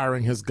before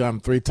firing his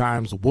gun 3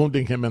 times,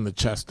 wounding him in the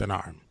chest and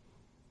arm.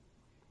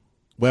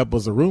 Webb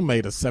was a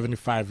roommate of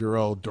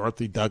 75-year-old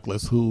Dorothy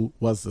Douglas, who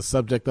was the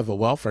subject of a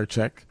welfare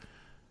check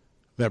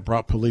that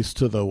brought police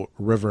to the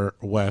River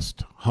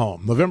West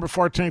home. November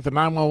 14th, a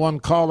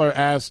 911 caller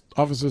asked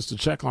officers to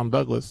check on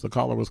Douglas. The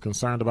caller was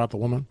concerned about the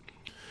woman.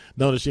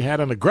 Noted she had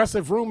an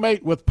aggressive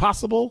roommate with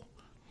possible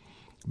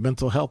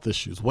mental health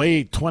issues.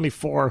 Wade,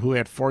 24, who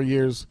had 4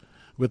 years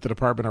with the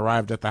department,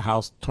 arrived at the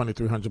house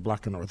 2300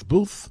 block of North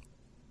Booth.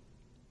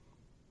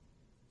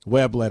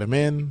 Webb let him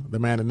in. The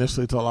man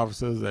initially told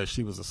officers that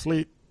she was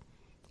asleep,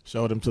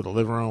 showed him to the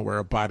living room where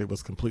her body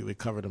was completely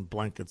covered in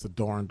blankets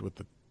adorned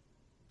with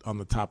on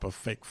the top of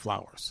fake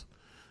flowers.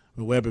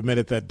 Webb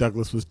admitted that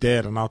Douglas was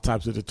dead, and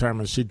autopsy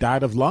determined she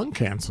died of lung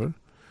cancer,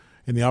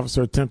 and the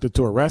officer attempted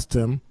to arrest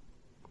him,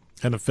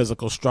 and a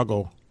physical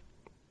struggle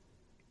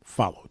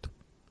followed.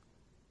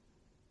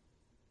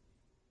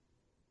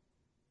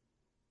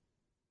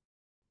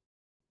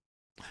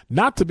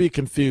 Not to be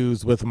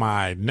confused with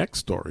my next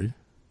story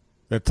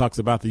that talks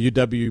about the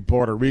UW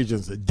Board of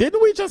Regents.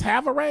 Didn't we just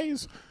have a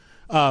raise?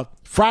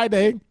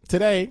 Friday,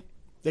 today,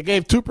 they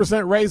gave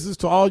 2% raises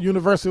to all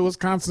University of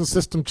Wisconsin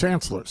system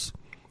chancellors,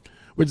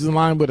 which is in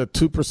line with a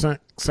 2%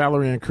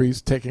 salary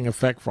increase taking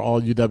effect for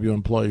all UW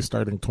employees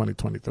starting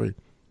 2023.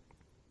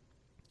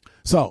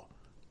 So,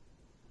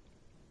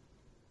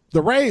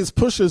 the raise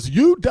pushes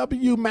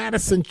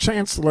UW-Madison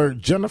Chancellor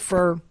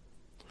Jennifer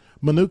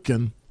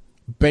Mnuchin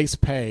base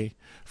pay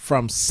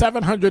from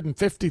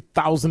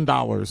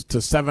 $750,000 to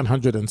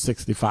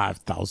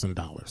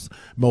 $765,000.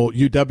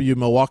 UW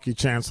Milwaukee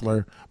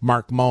Chancellor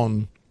Mark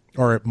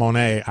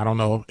Monet, I don't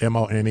know,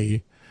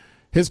 M-O-N-E,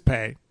 his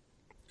pay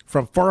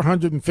from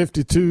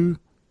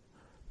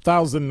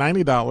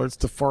 $452,090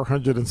 to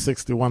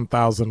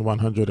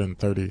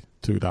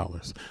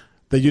 $461,132.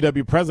 The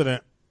UW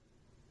president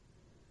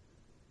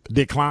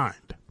declined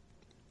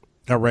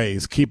a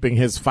raise, keeping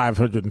his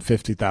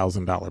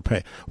 $550,000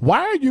 pay.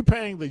 Why are you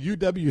paying the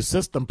UW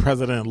system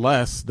president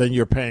less than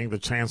you're paying the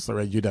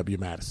chancellor at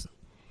UW-Madison?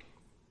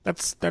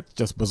 That's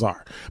just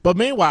bizarre. But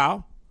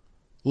meanwhile,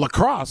 La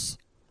Crosse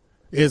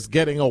is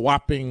getting a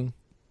whopping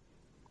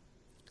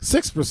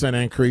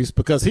 6% increase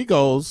because he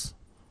goes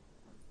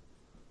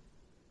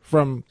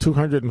from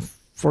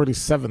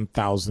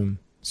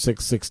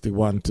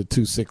 $247,661 to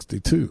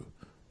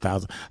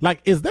 $262,000. Like,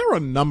 is there a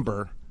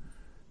number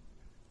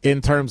in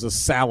terms of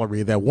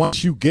salary that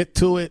once you get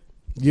to it,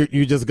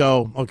 you just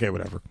go, okay,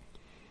 whatever?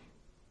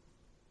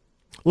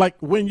 Like,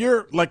 when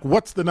you're like,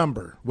 what's the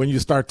number when you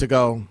start to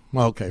go,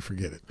 well, okay,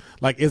 forget it?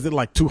 Like, is it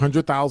like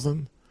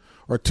 200,000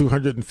 or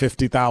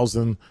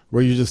 250,000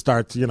 where you just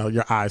start to,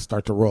 your eyes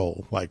start to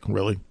roll? Like,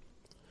 really?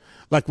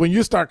 Like, when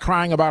you start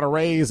crying about a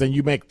raise and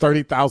you make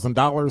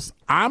 $30,000,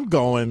 I'm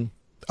going,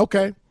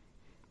 okay.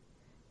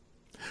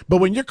 But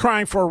when you're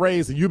crying for a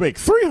raise and you make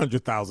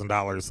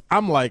 $300,000,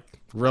 I'm like,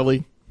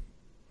 really?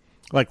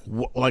 Like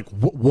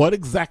what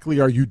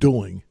exactly are you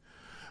doing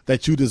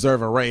that you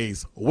deserve a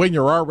raise when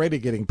you're already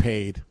getting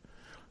paid,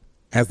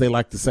 as they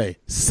like to say,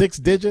 6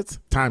 digits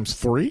times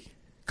 3?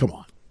 Come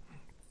on.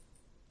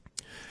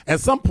 At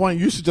some point,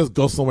 you should just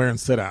go somewhere and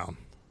sit down.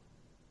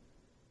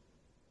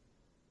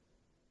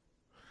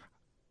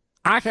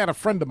 I had a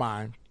friend of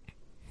mine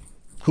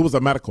who was a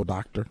medical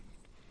doctor,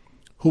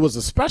 who was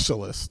a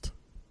specialist,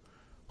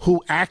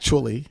 who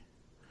actually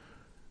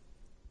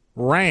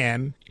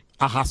ran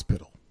a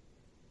hospital.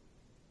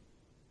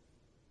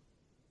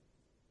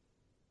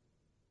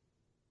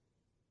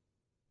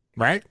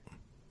 Right?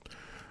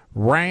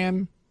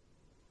 Ran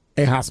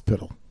a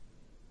hospital.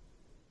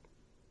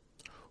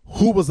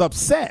 Who was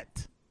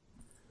upset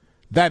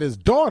that his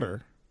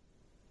daughter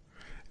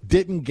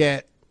didn't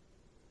get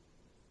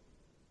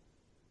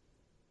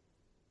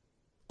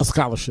a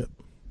scholarship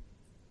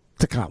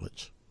to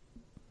college.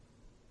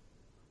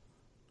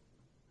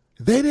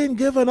 They didn't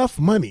give enough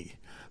money.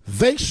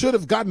 They should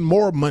have gotten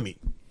more money.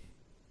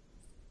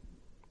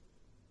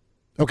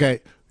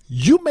 Okay,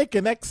 you make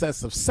in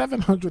excess of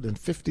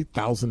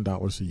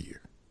 $750,000 a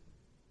year.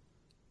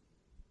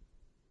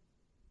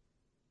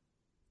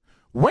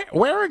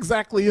 Where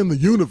exactly in the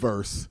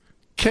universe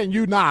can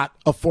you not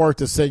afford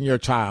to send your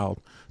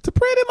child to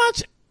pretty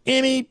much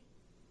any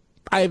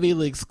Ivy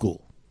League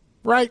school,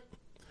 right?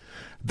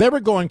 They were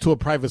going to a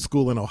private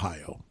school in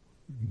Ohio.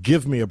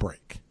 Give me a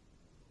break.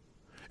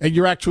 And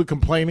you're actually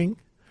complaining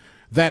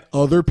that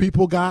other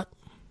people got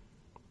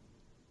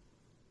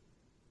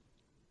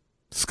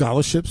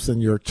scholarships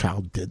and your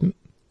child didn't?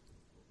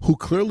 who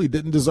clearly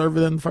didn't deserve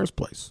it in the first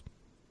place.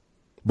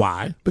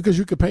 Why? Because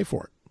you could pay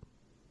for it.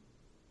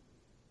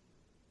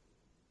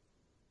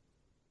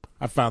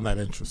 I found that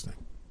interesting.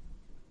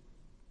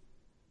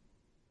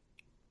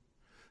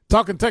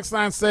 Talking Text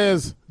Line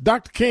says,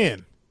 Dr.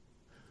 Ken,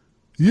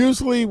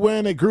 usually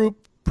when a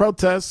group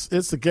protests,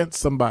 it's against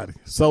somebody.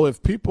 So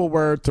if people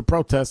were to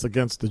protest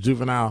against the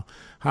juvenile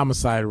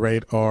homicide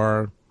rate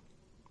or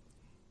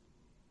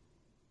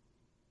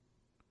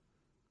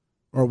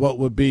what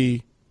would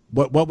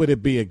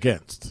it be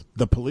against?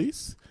 The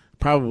police?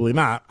 Probably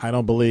not. I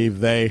don't believe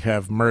they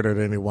have murdered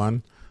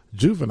anyone.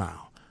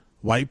 Juvenile.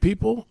 White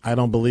people? I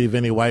don't believe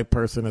any white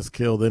person has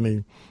killed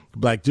any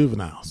black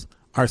juveniles.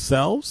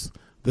 Ourselves?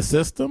 The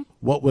system?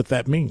 What would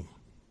that mean?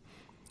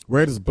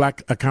 Where does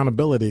black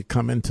accountability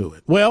come into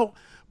it? Well,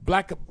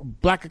 black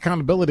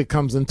accountability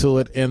comes into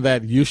it in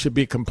that you should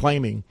be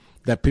complaining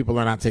that people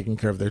are not taking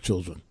care of their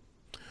children.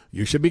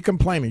 You should be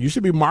complaining. You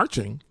should be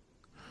marching.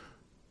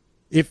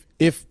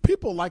 If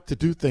people like to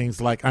do things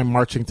like I'm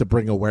marching to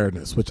bring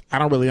awareness, which I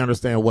don't really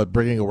understand what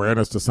bringing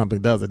awareness to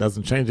something does. It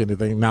doesn't change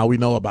anything. Now we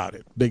know about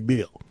it. Big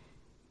deal.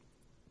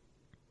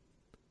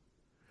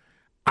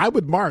 I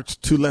would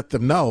march to let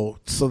them know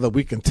so that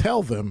we can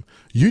tell them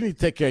you need to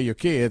take care of your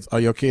kids or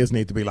your kids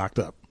need to be locked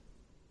up.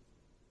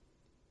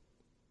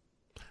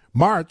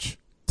 March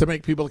to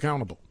make people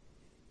accountable.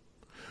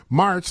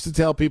 March to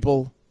tell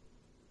people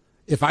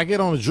if I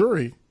get on a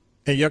jury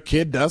and your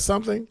kid does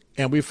something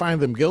and we find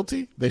them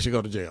guilty, they should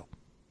go to jail.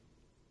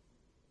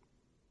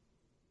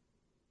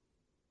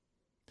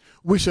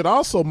 We should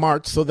also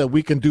march so that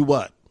we can do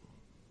what?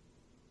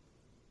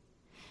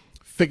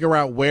 Figure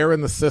out where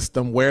in the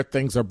system, where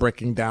things are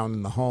breaking down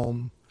in the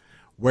home,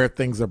 where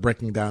things are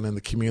breaking down in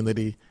the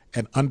community,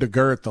 and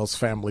undergird those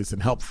families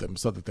and help them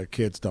so that their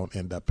kids don't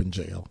end up in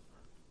jail.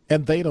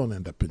 And they don't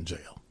end up in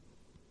jail.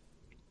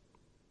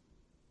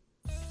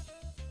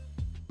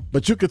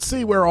 But you could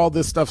see where all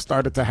this stuff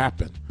started to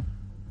happen.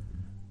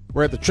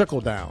 Where the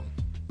trickle down,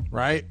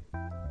 right?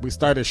 We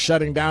started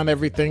shutting down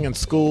everything in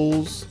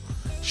schools,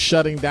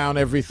 shutting down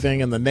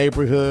everything in the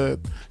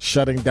neighborhood,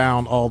 shutting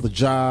down all the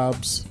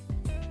jobs.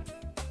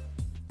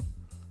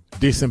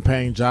 Decent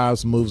paying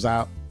jobs moved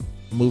out.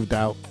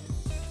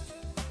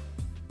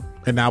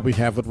 And now we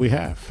have what we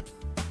have.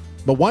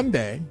 But one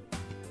day,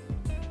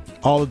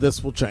 all of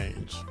this will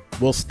change.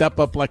 We'll step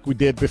up like we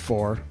did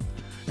before,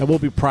 and we'll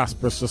be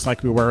prosperous just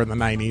like we were in the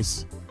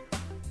 90s.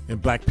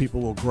 And black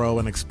people will grow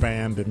and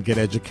expand and get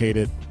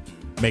educated,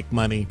 make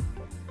money,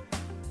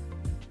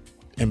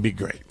 and be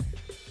great.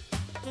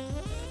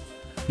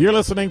 You're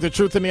listening to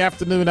Truth in the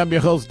Afternoon. I'm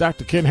your host,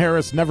 Dr. Ken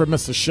Harris. Never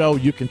miss a show.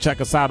 You can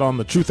check us out on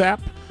the Truth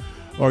app,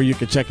 or you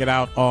can check it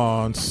out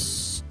on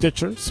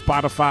Stitcher,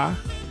 Spotify,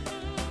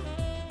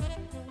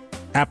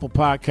 Apple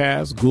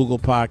Podcasts, Google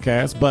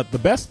Podcasts. But the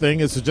best thing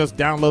is to just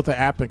download the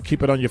app and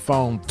keep it on your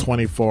phone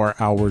 24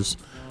 hours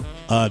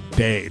a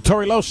day.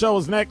 Tory Lowe Show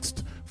is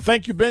next.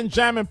 Thank you,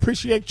 Benjamin.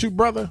 Appreciate you,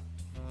 brother.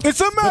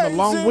 It's amazing. It's been a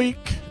long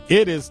week.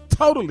 It is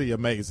totally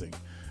amazing.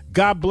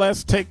 God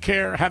bless. Take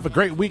care. Have a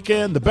great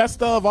weekend. The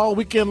best of all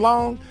weekend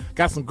long.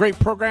 Got some great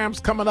programs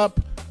coming up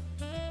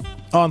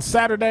on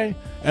Saturday.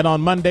 And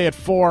on Monday at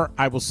 4,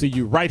 I will see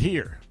you right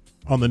here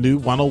on the new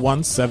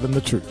 101.7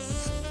 The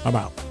Truth. I'm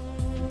out.